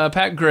 Mm-hmm.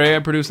 Pat Gray. I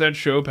produced that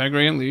show, Pat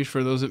Gray Unleashed,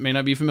 for those that may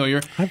not be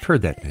familiar. I've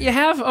heard that name. You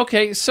have?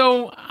 Okay.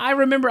 So I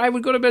remember I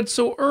would go to bed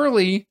so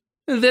early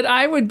that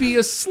I would be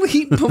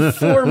asleep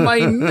before my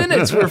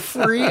minutes were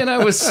free, and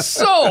I was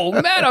so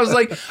mad. I was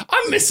like,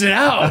 I'm missing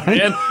out,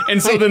 man.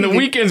 And so then the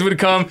weekends would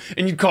come,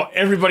 and you'd call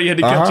everybody. You had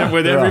to catch up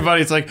with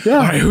everybody. It's like, all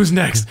right, who's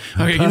next?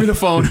 Okay, give me the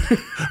phone.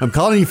 I'm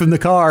calling you from the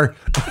car.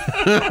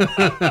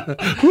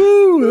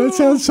 Woo, that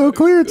sounds so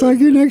clear. It's like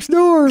you're next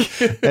door.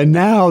 And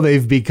now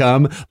they've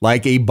become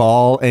like a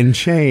ball and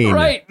chain.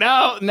 Right.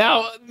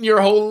 Now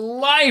your whole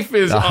life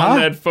is on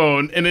that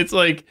phone, and it's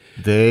like...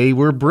 They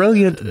were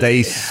brilliant.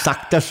 They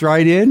sucked us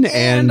right in.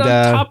 And on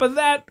top of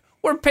that,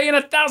 we're paying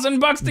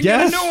 $1,000 to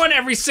get a new one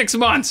every 6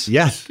 months.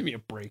 Yes. Give me a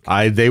break.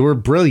 They were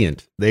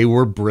brilliant. They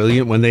were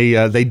brilliant when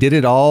they did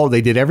it all.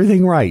 They did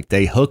everything right.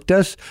 They hooked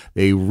us.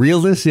 They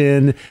reeled us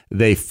in.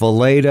 They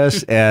filleted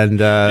us. And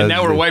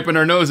now we're wiping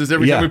our noses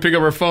every time we pick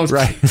up our phones.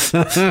 Right.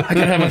 I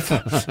gotta have my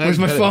phone. Where's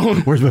my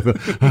phone? Where's my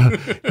phone?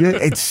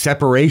 It's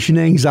separation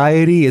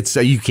anxiety. It's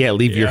you can't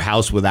leave your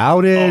house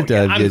without it. Oh,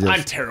 yeah.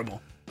 I'm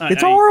terrible.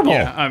 It's horrible.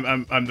 Yeah,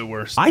 I'm the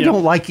worst. I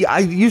don't like it.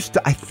 I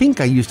think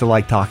I used to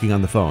like talking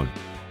on the phone.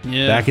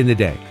 Yeah. Back in the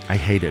day. I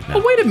hate it now.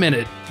 Oh, wait a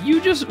minute. You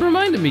just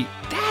reminded me.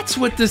 That's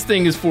what this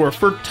thing is for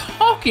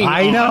talking.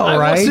 I know,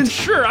 right? I wasn't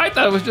sure. I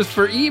thought it was just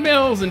for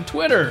emails and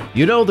Twitter.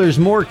 You know, there's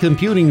more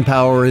computing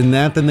power in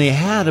that than they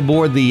had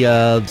aboard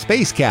the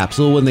space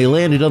capsule when they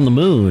landed on the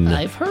moon.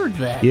 I've heard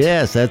that.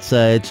 Yes,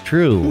 it's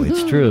true.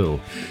 It's true.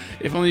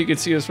 If only you could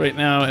see us right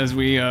now as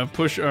we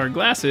push our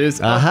glasses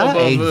up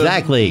above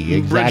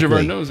the bridge of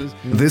our noses.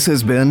 This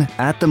has been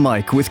At the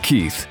Mic with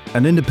Keith,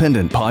 an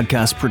independent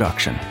podcast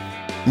production.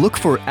 Look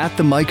for At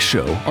the Mic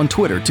Show on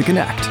Twitter to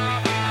connect.